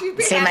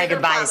 Say my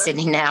goodbye to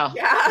Sydney now.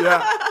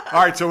 Yeah.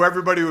 All right, so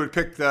everybody would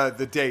pick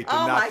the date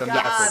and not the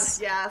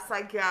method. Yes,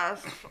 I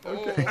guess.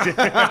 Okay. It's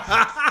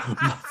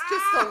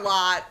just a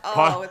lot.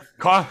 Oh,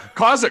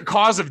 cause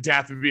of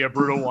death would be a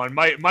brutal one.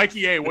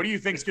 Mikey A, what do you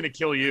think is going to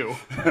kill you?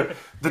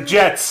 The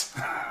Jets.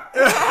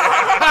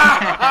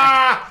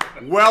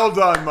 Well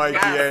done, Mikey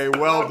A.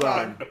 Well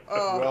done.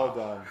 Well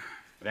done.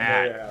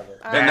 That.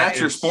 And that's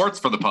your sports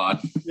for the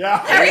pod.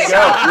 Yeah. There you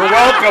go. You're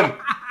welcome.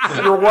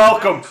 You're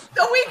welcome.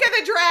 The week of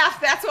the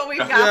draft. That's what we've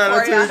got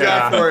for you. That's what we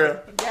got for you.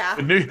 Yeah.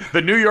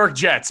 The New York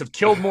Jets have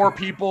killed more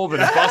people than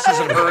buses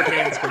and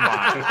hurricanes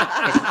combined.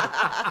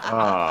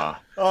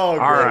 All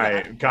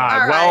right,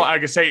 God. All well, right.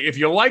 like I say, if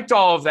you liked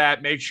all of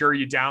that, make sure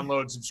you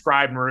download,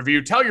 subscribe, and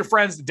review. Tell your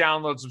friends to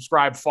download,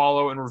 subscribe,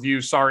 follow, and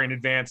review. Sorry in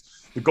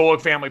advance. The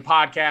Golic Family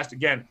Podcast.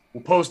 Again,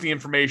 we'll post the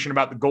information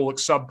about the Golic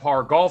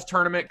Subpar Golf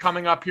Tournament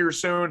coming up here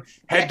soon.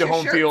 Head to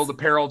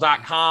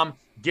homefieldapparel.com.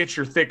 Get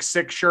your Thick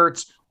Six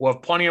shirts. We'll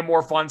have plenty of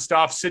more fun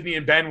stuff. Sydney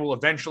and Ben will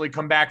eventually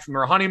come back from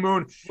their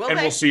honeymoon,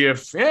 we'll see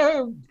if,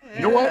 you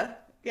know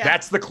what? Yeah.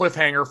 That's the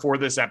cliffhanger for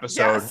this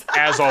episode. Yes.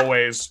 As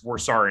always, we're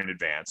sorry in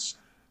advance.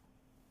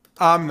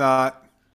 I'm not.